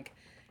and, like,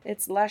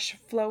 it's lush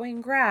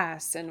flowing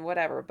grass and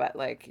whatever, but,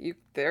 like,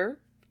 they're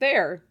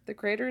there. The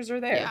craters are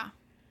there. Yeah.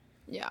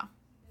 Yeah.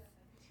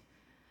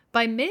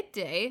 By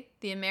midday,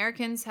 the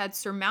Americans had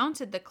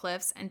surmounted the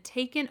cliffs and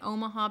taken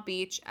Omaha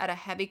Beach at a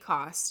heavy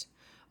cost.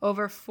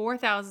 Over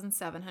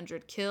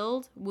 4,700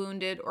 killed,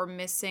 wounded, or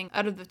missing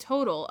out of the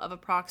total of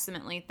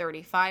approximately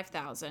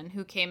 35,000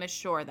 who came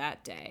ashore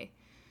that day.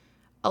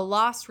 A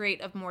loss rate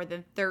of more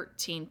than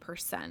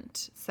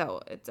 13%. So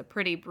it's a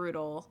pretty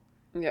brutal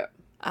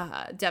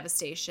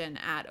devastation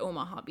at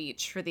Omaha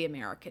Beach for the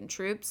American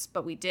troops,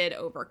 but we did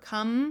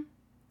overcome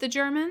the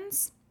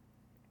Germans.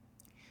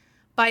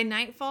 By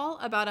nightfall,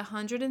 about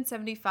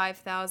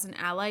 175,000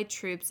 Allied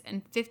troops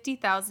and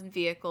 50,000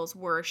 vehicles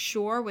were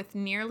ashore, with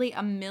nearly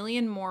 1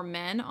 million more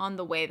men on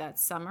the way that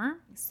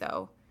summer.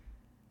 So,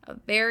 a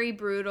very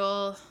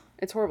brutal...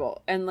 It's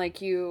horrible. And,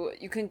 like, you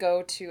can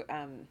go to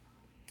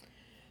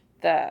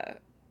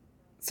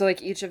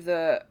each of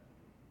the...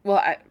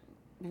 Well,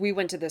 we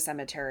went to the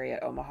cemetery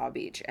at Omaha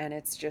Beach, and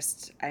it's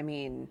just, I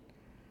mean...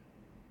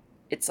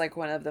 It's like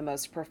one of the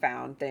most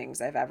profound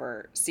things I've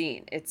ever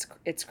seen. It's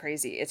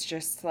crazy. It's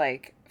just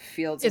like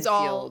fields and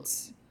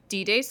fields. All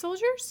D-Day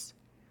soldiers?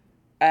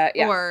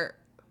 Yeah. Or,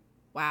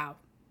 wow.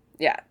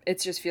 Yeah.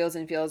 It's just fields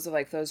and fields of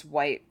like those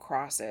white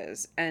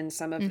crosses. And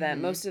some of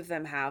them, most of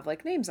them have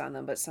like names on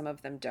them, but some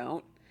of them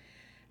don't.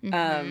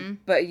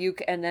 But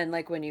and then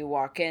like when you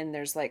walk in,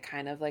 there's like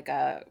kind of like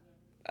a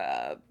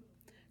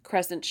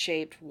crescent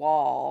shaped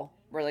wall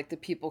where like the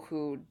people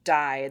who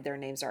died, their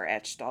names are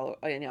etched all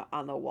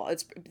on the wall.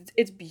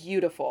 It's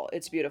beautiful.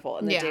 It's beautiful.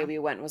 And the day we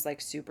went was like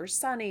super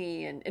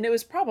sunny, and it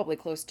was probably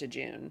close to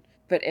June,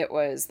 but it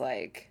was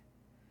like,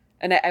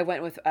 and I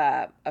went with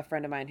a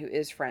friend of mine who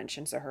is French,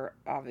 and so her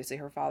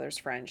father's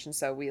French, and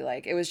so we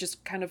like, it was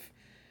just kind of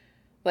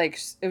like,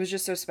 it was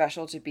just so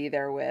special to be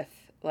there with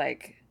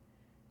like,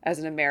 as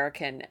an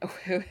American,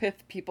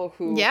 with people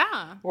who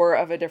were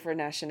of a different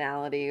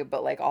nationality,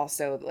 but like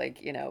also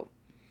like, you know,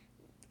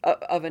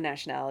 of a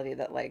nationality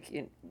that like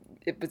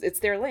it's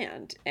their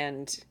land,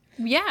 and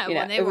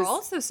when they were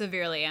also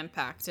severely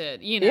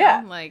impacted,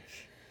 like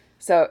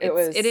so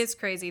it is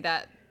crazy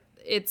that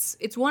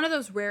it's one of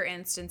those rare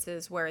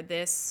instances where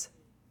this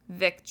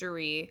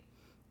victory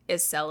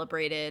is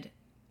celebrated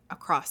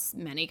across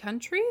many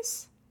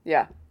countries.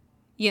 Yeah.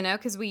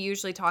 Because we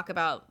usually talk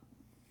about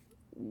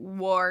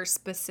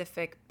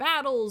war-specific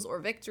battles or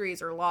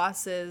victories or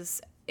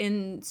losses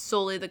in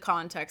solely the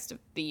context of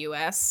the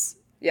U.S.,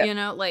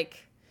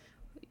 like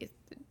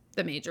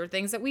the major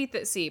things that we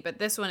see. But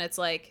this one, it's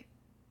like,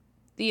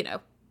 the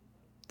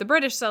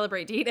British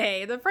celebrate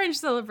D-Day, the French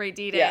celebrate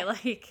D-Day. Yeah.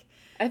 Like,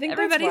 I think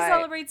everybody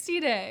celebrates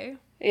D-Day.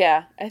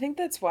 Yeah, I think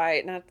that's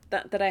why, not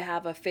that I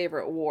have a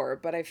favorite war,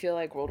 but I feel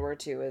like World War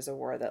II is a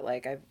war that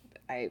like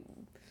I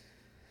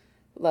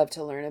love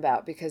to learn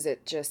about, because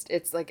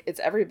it's like it's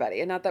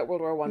everybody, and not that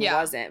World War I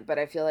wasn't, but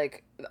I feel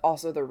like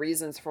also the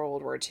reasons for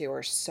World War II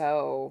are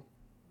so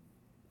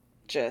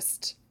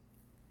just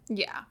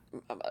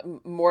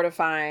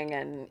mortifying,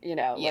 and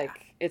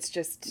like it's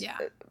just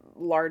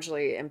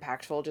largely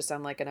impactful just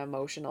on like an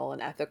emotional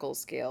and ethical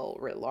scale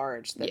writ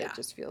large, that it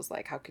just feels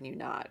like, how can you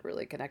not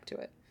really connect to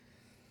it?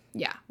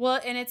 Yeah. Well,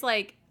 and it's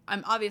like,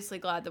 I'm obviously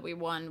glad that we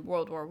won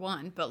World War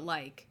I, but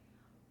like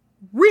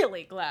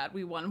really glad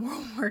we won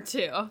World War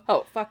II.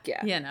 Oh, fuck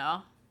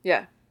yeah.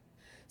 Yeah.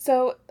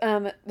 So,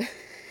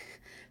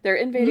 they're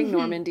invading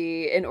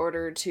Normandy in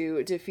order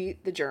to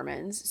defeat the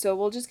Germans. So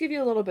we'll just give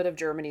you a little bit of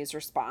Germany's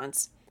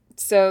response.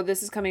 So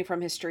this is coming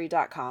from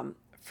history.com.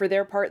 For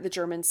their part, the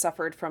Germans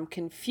suffered from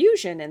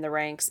confusion in the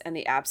ranks and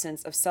the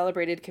absence of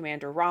celebrated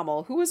Commander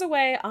Rommel, who was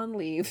away on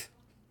leave.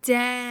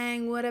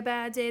 Dang, what a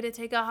bad day to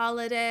take a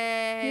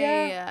holiday.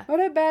 Yeah, what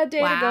a bad day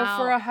to go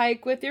for a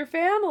hike with your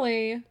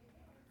family.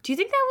 Do you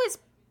think that was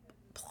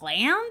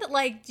planned?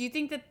 Like, do you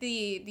think that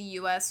the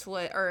U.S.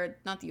 would, or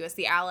not the U.S.,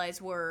 the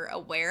Allies were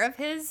aware of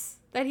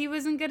that he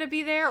wasn't going to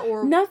be there?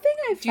 Or nothing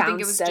I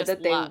found said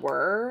that they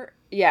were.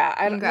 Yeah,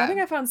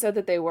 nothing I found said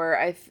that they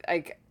were.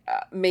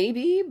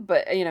 Maybe,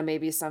 but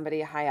maybe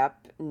somebody high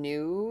up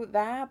knew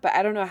that, but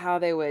I don't know how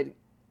they would.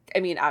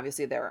 I mean,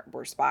 obviously there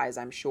were spies,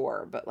 I'm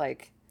sure, but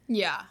like.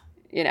 Yeah.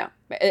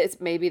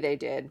 It's maybe they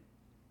did.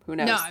 Who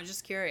knows? No, I'm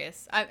just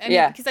curious. I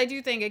mean, because I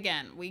do think,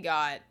 again,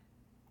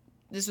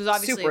 this was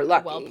obviously a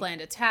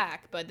well-planned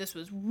attack, but this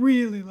was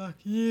really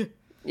lucky.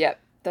 Yep.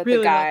 That really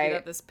the guy, lucky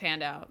that this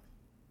panned out.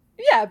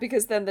 Yeah,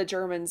 because then the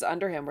Germans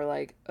under him were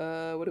like,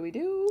 what do we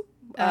do?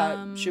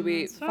 Should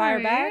we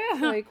fire back?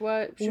 Like,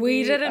 what?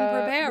 We didn't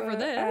prepare for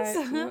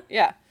this.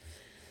 Yeah.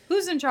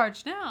 Who's in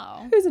charge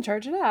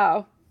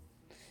now?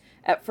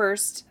 At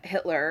first,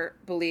 Hitler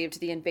believed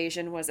the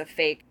invasion was a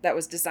fake that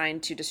was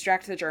designed to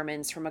distract the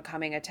Germans from a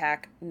coming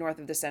attack north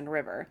of the Seine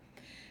River.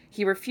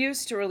 He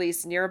refused to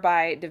release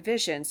nearby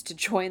divisions to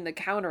join the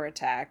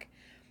counterattack.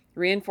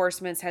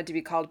 Reinforcements had to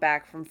be called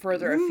back from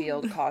further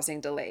afield,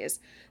 causing delays.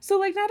 So,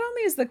 like, not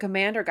only is the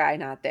commander guy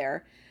not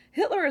there,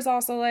 Hitler is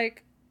also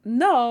like,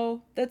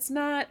 no, they're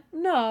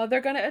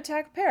going to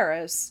attack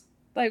Paris.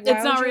 Like, why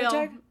it's not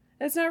real.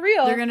 It's not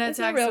real. They're going to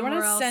attack somewhere else. We're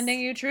not sending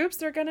you troops.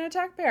 They're going to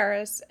attack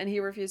Paris. And he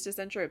refused to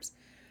send troops.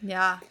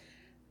 Yeah.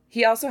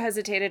 He also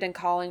hesitated in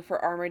calling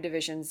for armored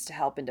divisions to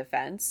help in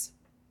defense.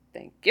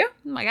 Thank you.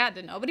 Oh my God,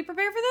 did nobody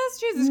prepare for this?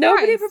 Jesus Christ.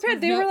 Nobody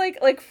prepared. They were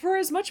like, for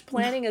as much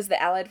planning as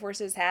the Allied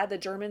forces had, the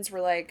Germans were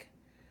like,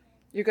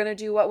 you're going to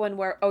do what, when,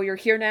 where? Oh, you're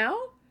here now?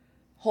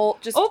 We'll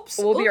be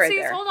right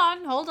there.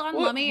 Hold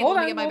on. Let me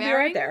get my bearings. Be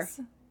right there.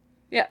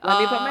 Yeah,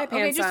 let me put my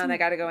pants on. I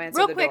got to go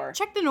answer the door. Real quick,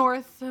 check the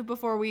north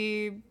before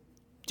we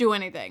do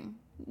anything.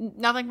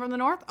 Nothing from the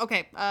north?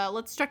 Okay,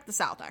 let's check the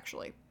south,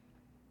 actually.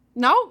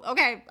 No?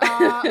 Okay,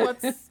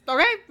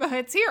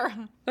 it's here.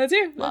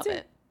 Love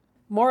it.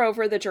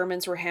 Moreover, the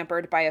Germans were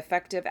hampered by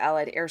effective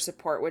Allied air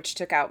support, which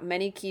took out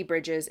many key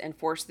bridges and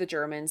forced the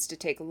Germans to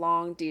take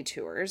long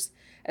detours,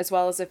 as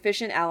well as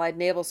efficient Allied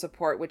naval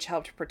support, which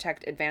helped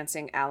protect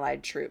advancing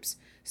Allied troops.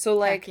 So,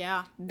 like,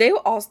 they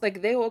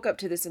woke up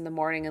to this in the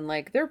morning and,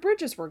 like, their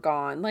bridges were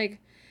gone. Like,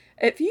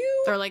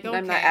 they're like, okay.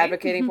 I'm not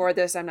advocating for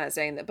this, I'm not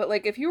saying that, but,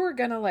 like, if you were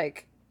gonna,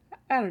 like,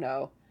 I don't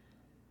know,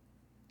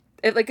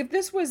 if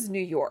this was New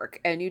York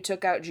and you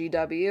took out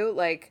GW,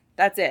 like,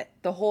 that's it.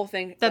 The whole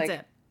thing. That's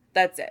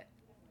it.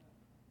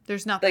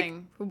 There's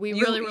nothing. Like, we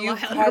really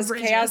rely on our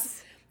bridges.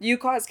 Chaos. You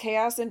cause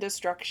chaos and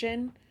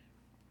destruction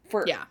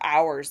for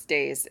hours,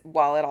 days,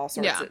 while it all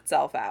sorts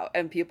itself out,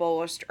 and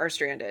people are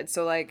stranded.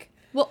 So, like,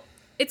 well,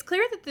 it's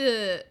clear that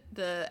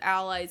the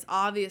Allies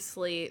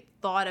obviously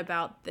thought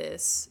about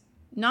this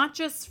not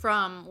just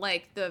from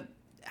like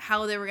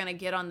how they were going to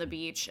get on the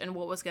beach and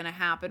what was going to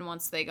happen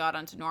once they got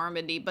onto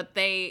Normandy, but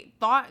they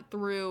thought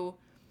through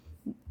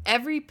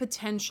every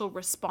potential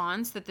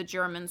response that the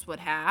Germans would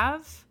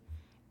have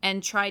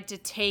and tried to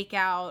take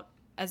out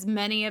as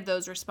many of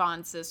those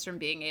responses from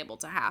being able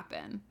to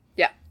happen.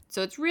 Yeah.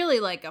 So it's really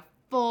like a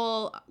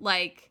full,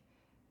 like,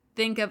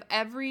 think of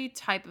every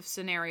type of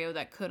scenario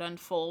that could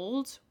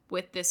unfold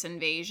with this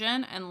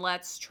invasion and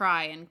let's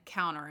try and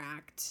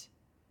counteract.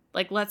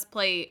 Like, let's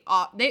play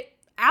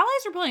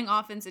Allies are playing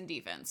offense and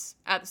defense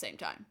at the same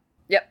time.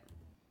 Yep.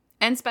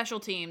 And special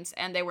teams,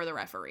 and they were the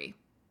referee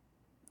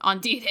on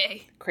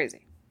D-Day.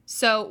 Crazy.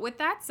 So with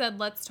that said,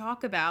 let's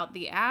talk about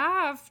the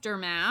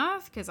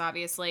aftermath, because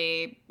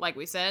obviously, like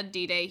we said,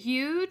 D-Day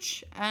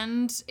huge,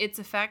 and its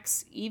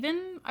effects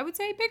even, I would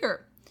say,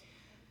 bigger.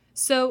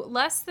 So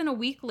less than a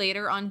week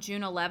later, on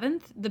June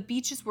 11th, the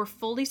beaches were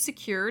fully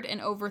secured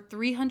and over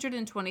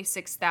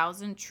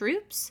 326,000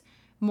 troops,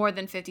 more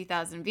than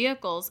 50,000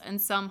 vehicles, and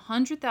some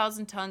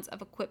 100,000 tons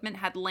of equipment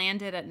had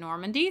landed at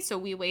Normandy, so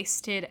we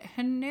wasted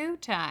no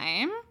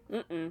time.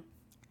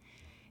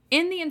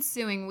 In the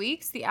ensuing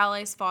weeks, the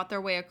Allies fought their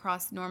way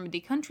across the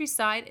Normandy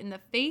countryside in the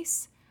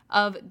face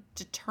of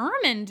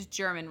determined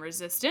German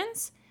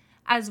resistance,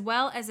 as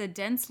well as a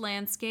dense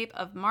landscape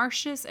of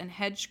marshes and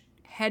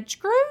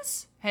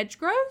hedgerows, I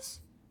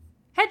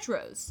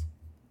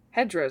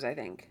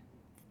think.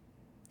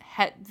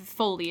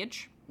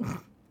 Foliage.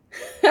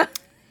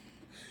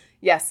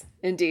 Yes,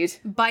 indeed.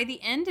 By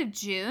the end of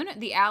June,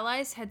 the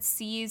Allies had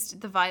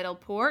seized the vital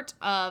port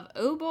of,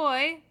 oh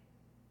boy,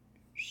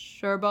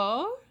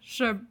 Cherbourg.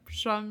 Cherbourg.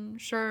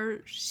 Okay.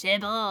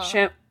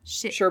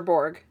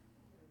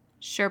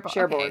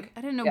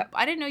 I didn't know. Yep.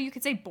 I didn't know you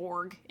could say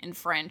Borg in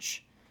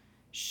French.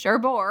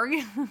 Cherbourg.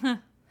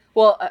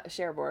 Well,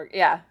 Cherbourg.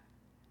 Yeah.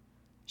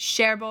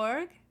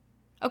 Cherbourg.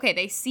 Okay,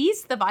 they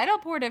seized the vital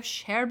port of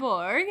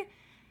Cherbourg,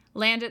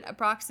 landed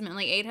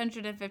approximately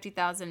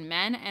 850,000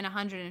 men and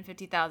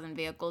 150,000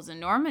 vehicles in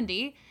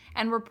Normandy,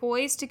 and were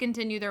poised to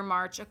continue their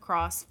march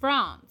across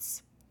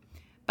France.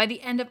 By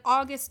the end of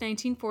August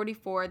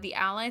 1944, the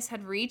Allies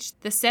had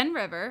reached the Seine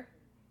River,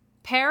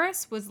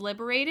 Paris was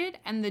liberated,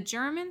 and the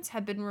Germans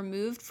had been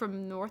removed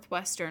from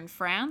northwestern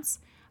France,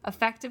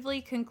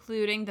 effectively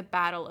concluding the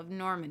Battle of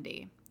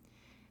Normandy.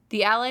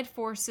 The Allied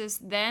forces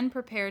then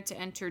prepared to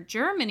enter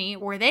Germany,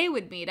 where they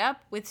would meet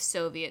up with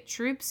Soviet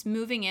troops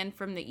moving in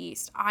from the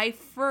east. I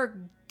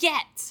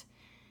forget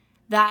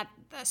that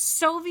the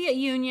Soviet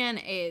Union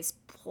is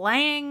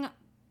playing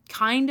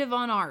kind of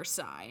on our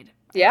side.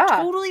 Yeah.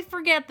 I totally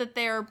forget that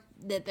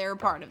they're a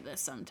part of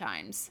this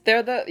sometimes.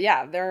 They're the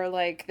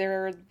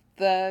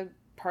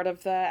part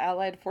of the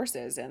Allied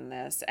forces in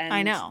this. And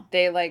I know.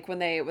 They when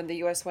the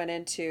US went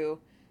in to,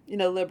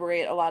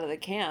 liberate a lot of the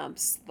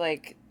camps,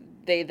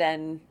 they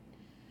then,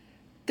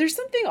 there's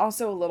something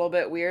also a little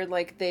bit weird,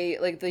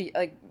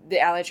 the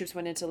Allied troops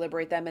went in to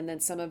liberate them, and then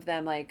some of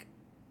them,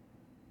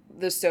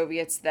 the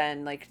Soviets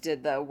then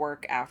did the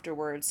work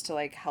afterwards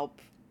to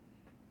help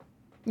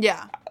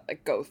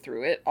go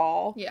through it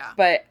all. Yeah.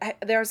 But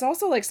there's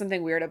also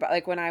something weird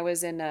about when I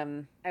was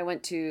in I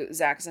went to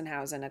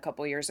Sachsenhausen a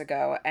couple years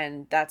ago,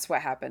 and that's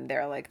what happened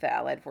there. The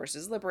Allied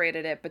forces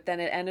liberated it, but then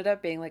it ended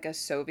up being a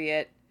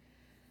Soviet,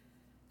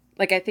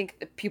 I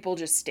think people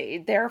just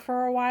stayed there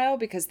for a while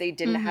because they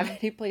didn't have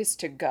any place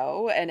to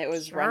go, and it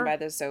was run by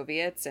the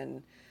Soviets,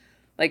 and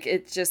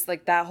it's just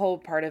that whole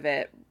part of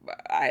it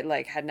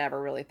I had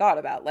never really thought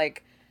about,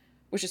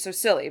 which is so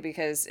silly,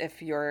 because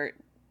if you're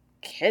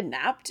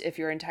kidnapped, if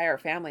your entire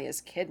family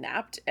is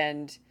kidnapped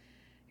and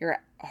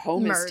your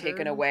home is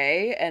taken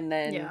away, and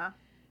then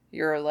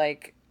you're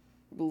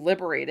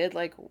liberated,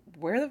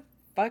 where the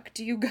fuck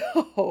do you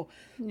go?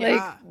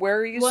 Where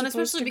are you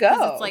supposed to go? Especially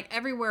because it's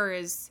everywhere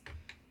is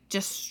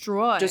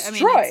destroyed.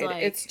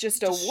 It's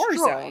just a war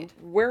zone.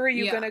 Where are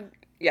you gonna?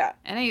 Yeah.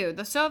 Anywho,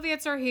 the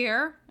Soviets are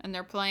here and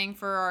they're playing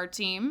for our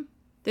team.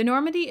 The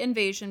Normandy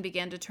invasion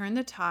began to turn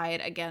the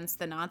tide against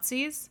the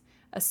Nazis.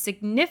 A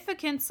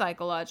significant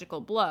psychological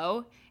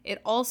blow.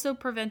 It also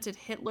prevented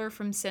Hitler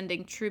from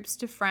sending troops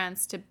to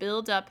France to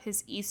build up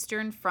his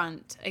Eastern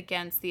Front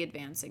against the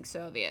advancing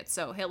Soviets.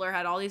 So Hitler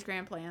had all these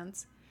grand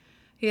plans.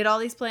 He had all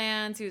these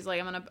plans. He was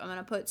like, I'm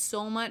gonna put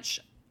so much.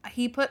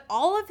 He put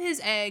all of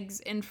his eggs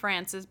in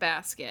France's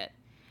basket,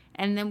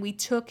 and then we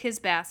took his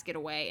basket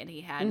away, and he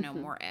had no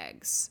more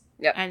eggs.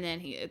 Yep. And then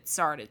it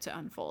started to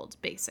unfold,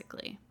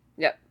 basically.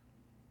 Yep.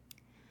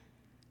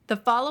 The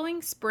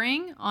following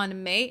spring,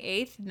 on May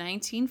 8th,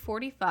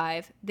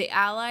 1945, the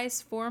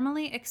Allies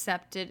formally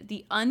accepted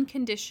the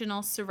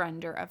unconditional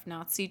surrender of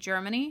Nazi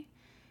Germany.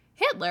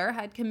 Hitler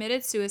had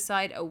committed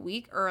suicide a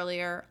week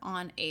earlier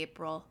on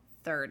April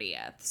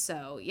 30th.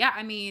 So,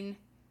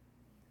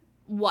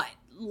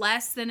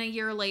 less than a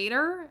year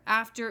later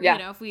after,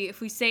 if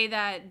we say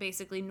that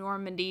basically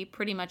Normandy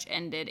pretty much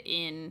ended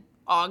in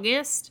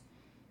August,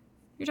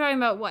 you're talking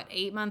about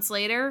 8 months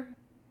later,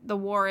 the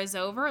war is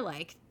over.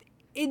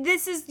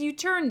 You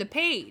turn the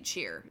page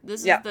here.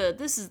 This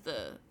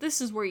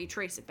is where you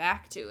trace it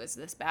back to, is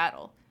this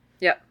battle.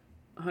 Yep.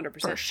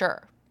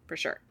 100%. For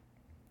sure.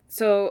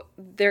 So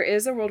there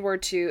is a World War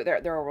II,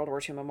 there are World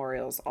War II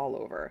memorials all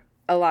over.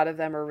 A lot of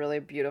them are really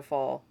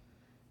beautiful.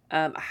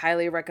 I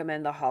highly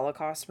recommend the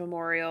Holocaust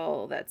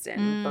Memorial that's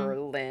in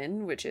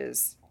Berlin, which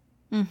is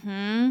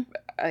kind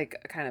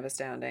of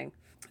astounding.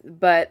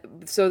 But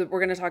so we're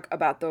going to talk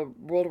about the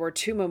World War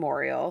II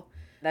Memorial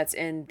that's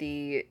in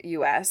the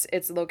U.S.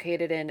 It's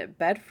located in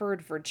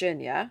Bedford,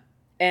 Virginia,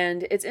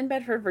 and it's in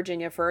Bedford,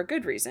 Virginia for a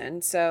good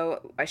reason.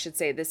 So I should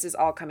say this is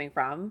all coming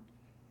from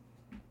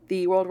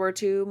the World War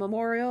II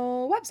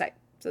Memorial website.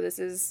 So this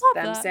is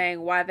them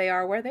saying why they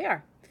are where they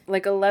are.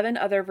 Like 11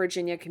 other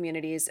Virginia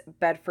communities,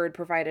 Bedford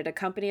provided a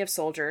company of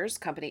soldiers,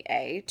 Company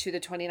A, to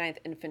the 29th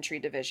Infantry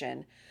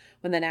Division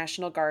when the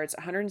National Guard's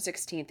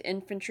 116th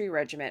Infantry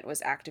Regiment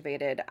was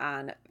activated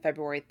on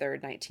February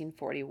 3rd,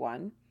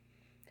 1941.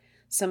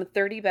 Some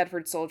 30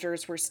 Bedford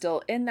soldiers were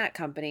still in that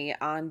company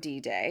on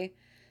D-Day.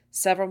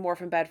 Several more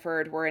from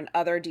Bedford were in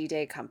other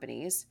D-Day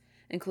companies,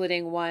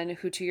 including one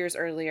who 2 years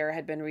earlier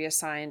had been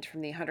reassigned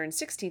from the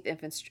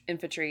 116th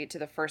Infantry to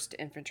the 1st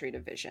Infantry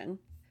Division.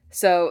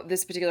 So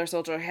this particular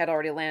soldier had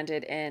already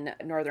landed in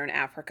Northern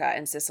Africa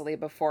and Sicily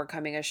before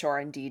coming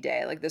ashore on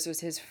D-Day. Like this was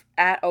his,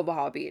 at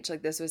Omaha Beach,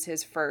 like this was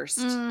his first,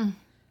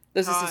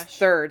 this was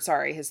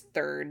his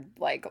third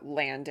like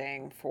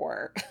landing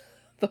for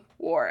the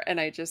war. And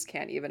I just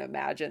can't even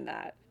imagine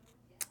that.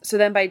 So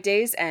then by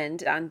day's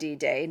end on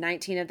D-Day,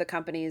 19 of the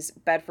company's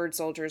Bedford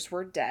soldiers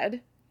were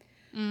dead.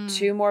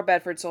 2 more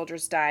Bedford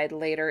soldiers died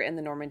later in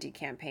the Normandy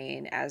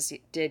campaign, as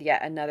did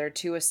yet another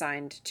 2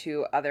 assigned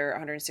to other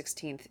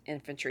 116th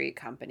Infantry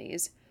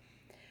companies.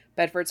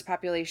 Bedford's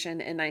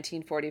population in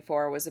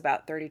 1944 was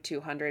about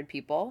 3,200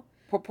 people.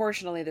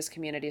 Proportionally, this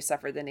community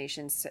suffered the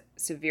nation's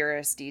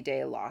severest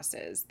D-Day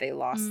losses. They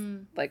lost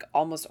like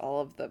almost all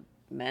of the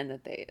men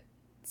that they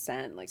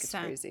sent. Like it's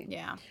crazy.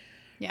 Yeah.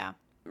 Yeah.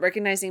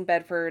 Recognizing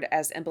Bedford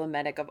as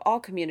emblematic of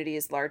all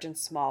communities, large and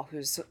small,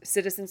 whose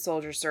citizen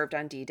soldiers served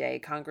on D-Day,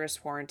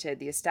 Congress warranted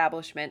the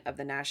establishment of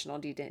the National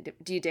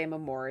D-Day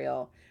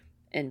Memorial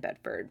in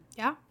Bedford.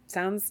 Yeah.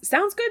 Sounds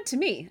good to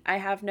me. I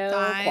have no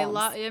qualms.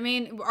 I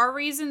mean, our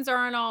reasons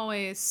aren't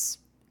always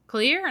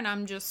clear, and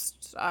I'm with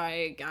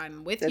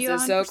you 100%.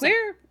 This is so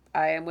clear.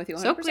 I am with you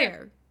 100%. So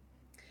clear.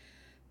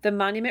 The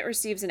monument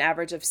receives an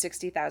average of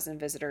 60,000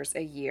 visitors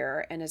a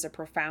year and is a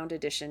profound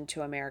addition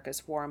to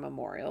America's war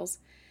memorials.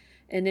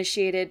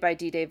 Initiated by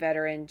D-Day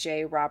veteran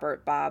J.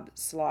 Robert Bob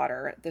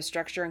Slaughter, the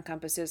structure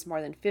encompasses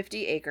more than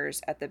 50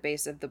 acres at the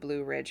base of the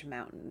Blue Ridge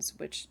Mountains,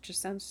 which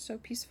just sounds so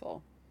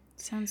peaceful.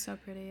 Sounds so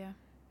pretty, yeah.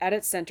 At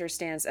its center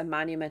stands a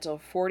monumental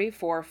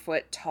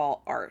 44-foot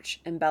tall arch,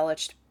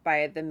 embellished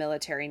by the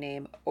military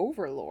name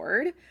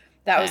Overlord.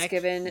 That was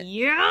given...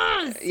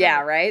 Yes!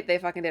 Yeah, right? They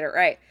fucking did it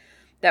right.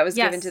 That was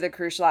given to the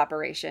crucial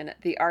operation.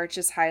 The arch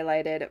is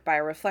highlighted by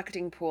a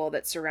reflecting pool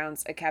that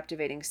surrounds a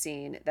captivating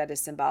scene that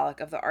is symbolic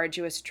of the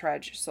arduous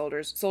trudge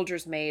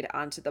soldiers made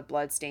onto the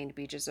blood-stained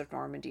beaches of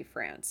Normandy,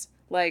 France.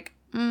 Like,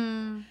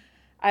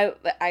 I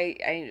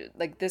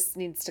like this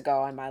needs to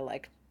go on my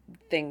like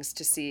things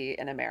to see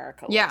in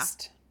America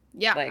list.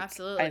 Yeah, like,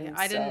 absolutely.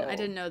 I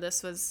didn't know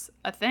this was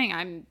a thing.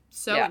 I'm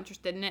so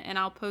interested in it, and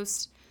I'll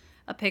post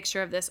a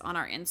picture of this on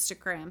our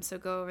Instagram. So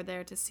go over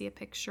there to see a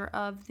picture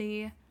of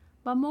the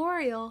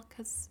memorial,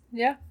 because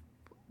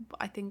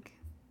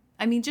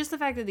I mean just the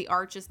fact that the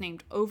arch is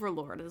named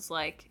Overlord is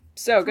like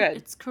so good.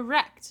 It's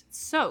correct. It's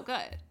so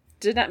good.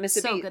 Did not miss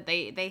a beat. So good.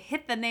 They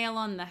hit the nail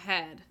on the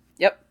head.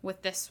 Yep.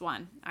 With this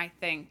one, I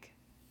think.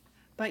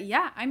 But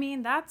yeah, I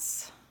mean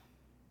that's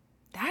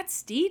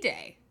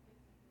D-Day.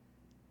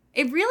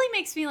 It really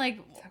makes me like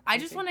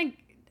so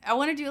I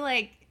want to do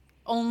like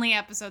only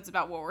episodes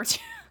about World War II.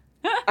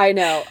 I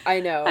know.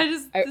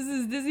 This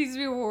needs to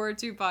be a World War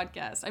II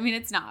podcast. I mean,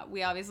 it's not.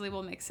 We obviously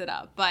will mix it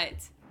up, but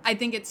I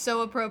think it's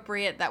so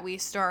appropriate that we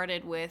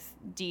started with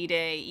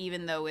D-Day,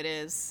 even though it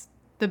is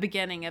the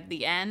beginning of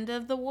the end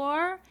of the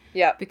war.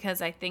 Yeah.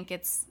 Because I think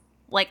it's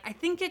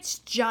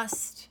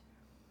just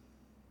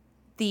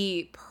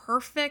the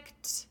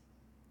perfect.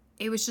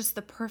 It was just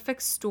the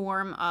perfect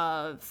storm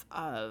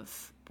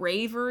of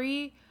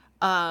bravery,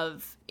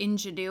 of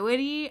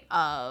ingenuity,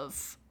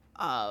 of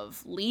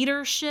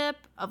leadership,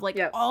 of like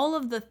all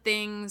of the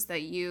things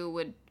that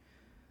you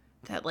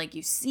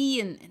see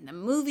in the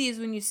movies.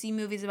 When you see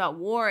movies about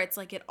war, it's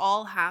like it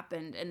all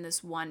happened in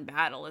this one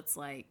battle. It's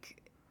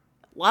like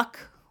luck,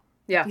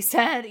 like we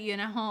said,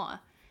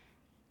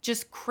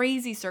 just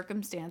crazy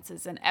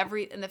circumstances, and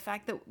the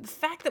fact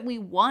that we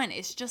won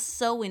is just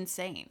so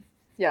insane.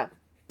 Yeah,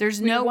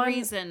 there's no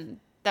reason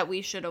that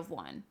we should have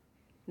won.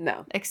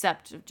 No,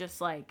 except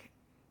just like.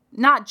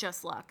 Not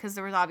just luck, because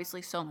there was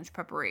obviously so much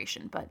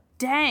preparation, but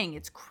dang,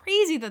 it's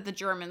crazy that the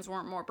Germans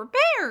weren't more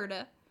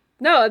prepared.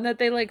 No, and that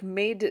they like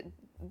made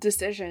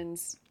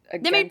decisions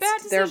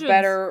against their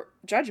better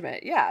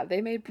judgment. Yeah, they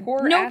made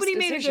poor Nobody ass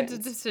made decisions. a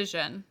good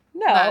decision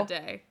that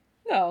day.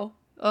 No.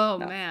 Oh,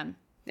 no. Man.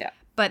 Yeah.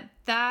 But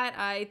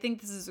I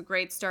think this is a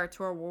great start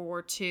to our World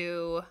War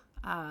II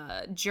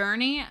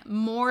journey.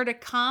 More to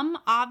come,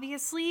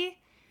 obviously.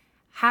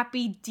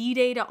 Happy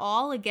D-Day to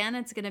all. Again,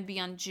 it's going to be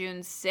on June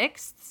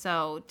 6th,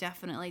 so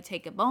definitely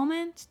take a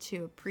moment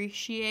to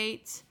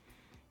appreciate,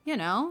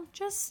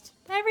 just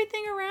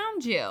everything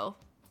around you.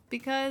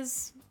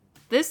 Because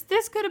this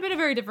could have been a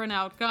very different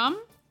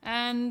outcome,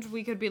 and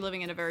we could be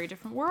living in a very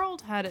different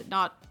world had it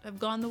not have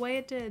gone the way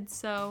it did.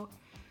 So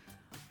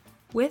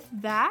with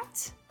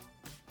that,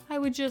 I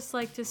would just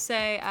like to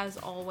say, as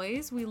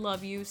always, we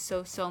love you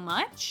so, so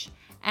much.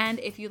 And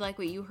if you like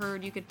what you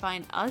heard, you could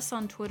find us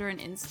on Twitter and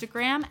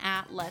Instagram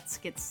at Let's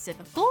Get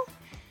Civical.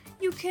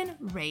 you can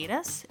rate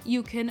us,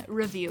 you can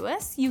review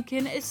us, you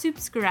can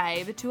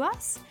subscribe to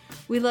us.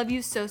 We love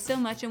you so, so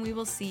much, and we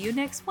will see you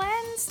next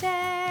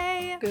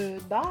Wednesday.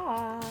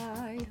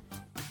 Goodbye.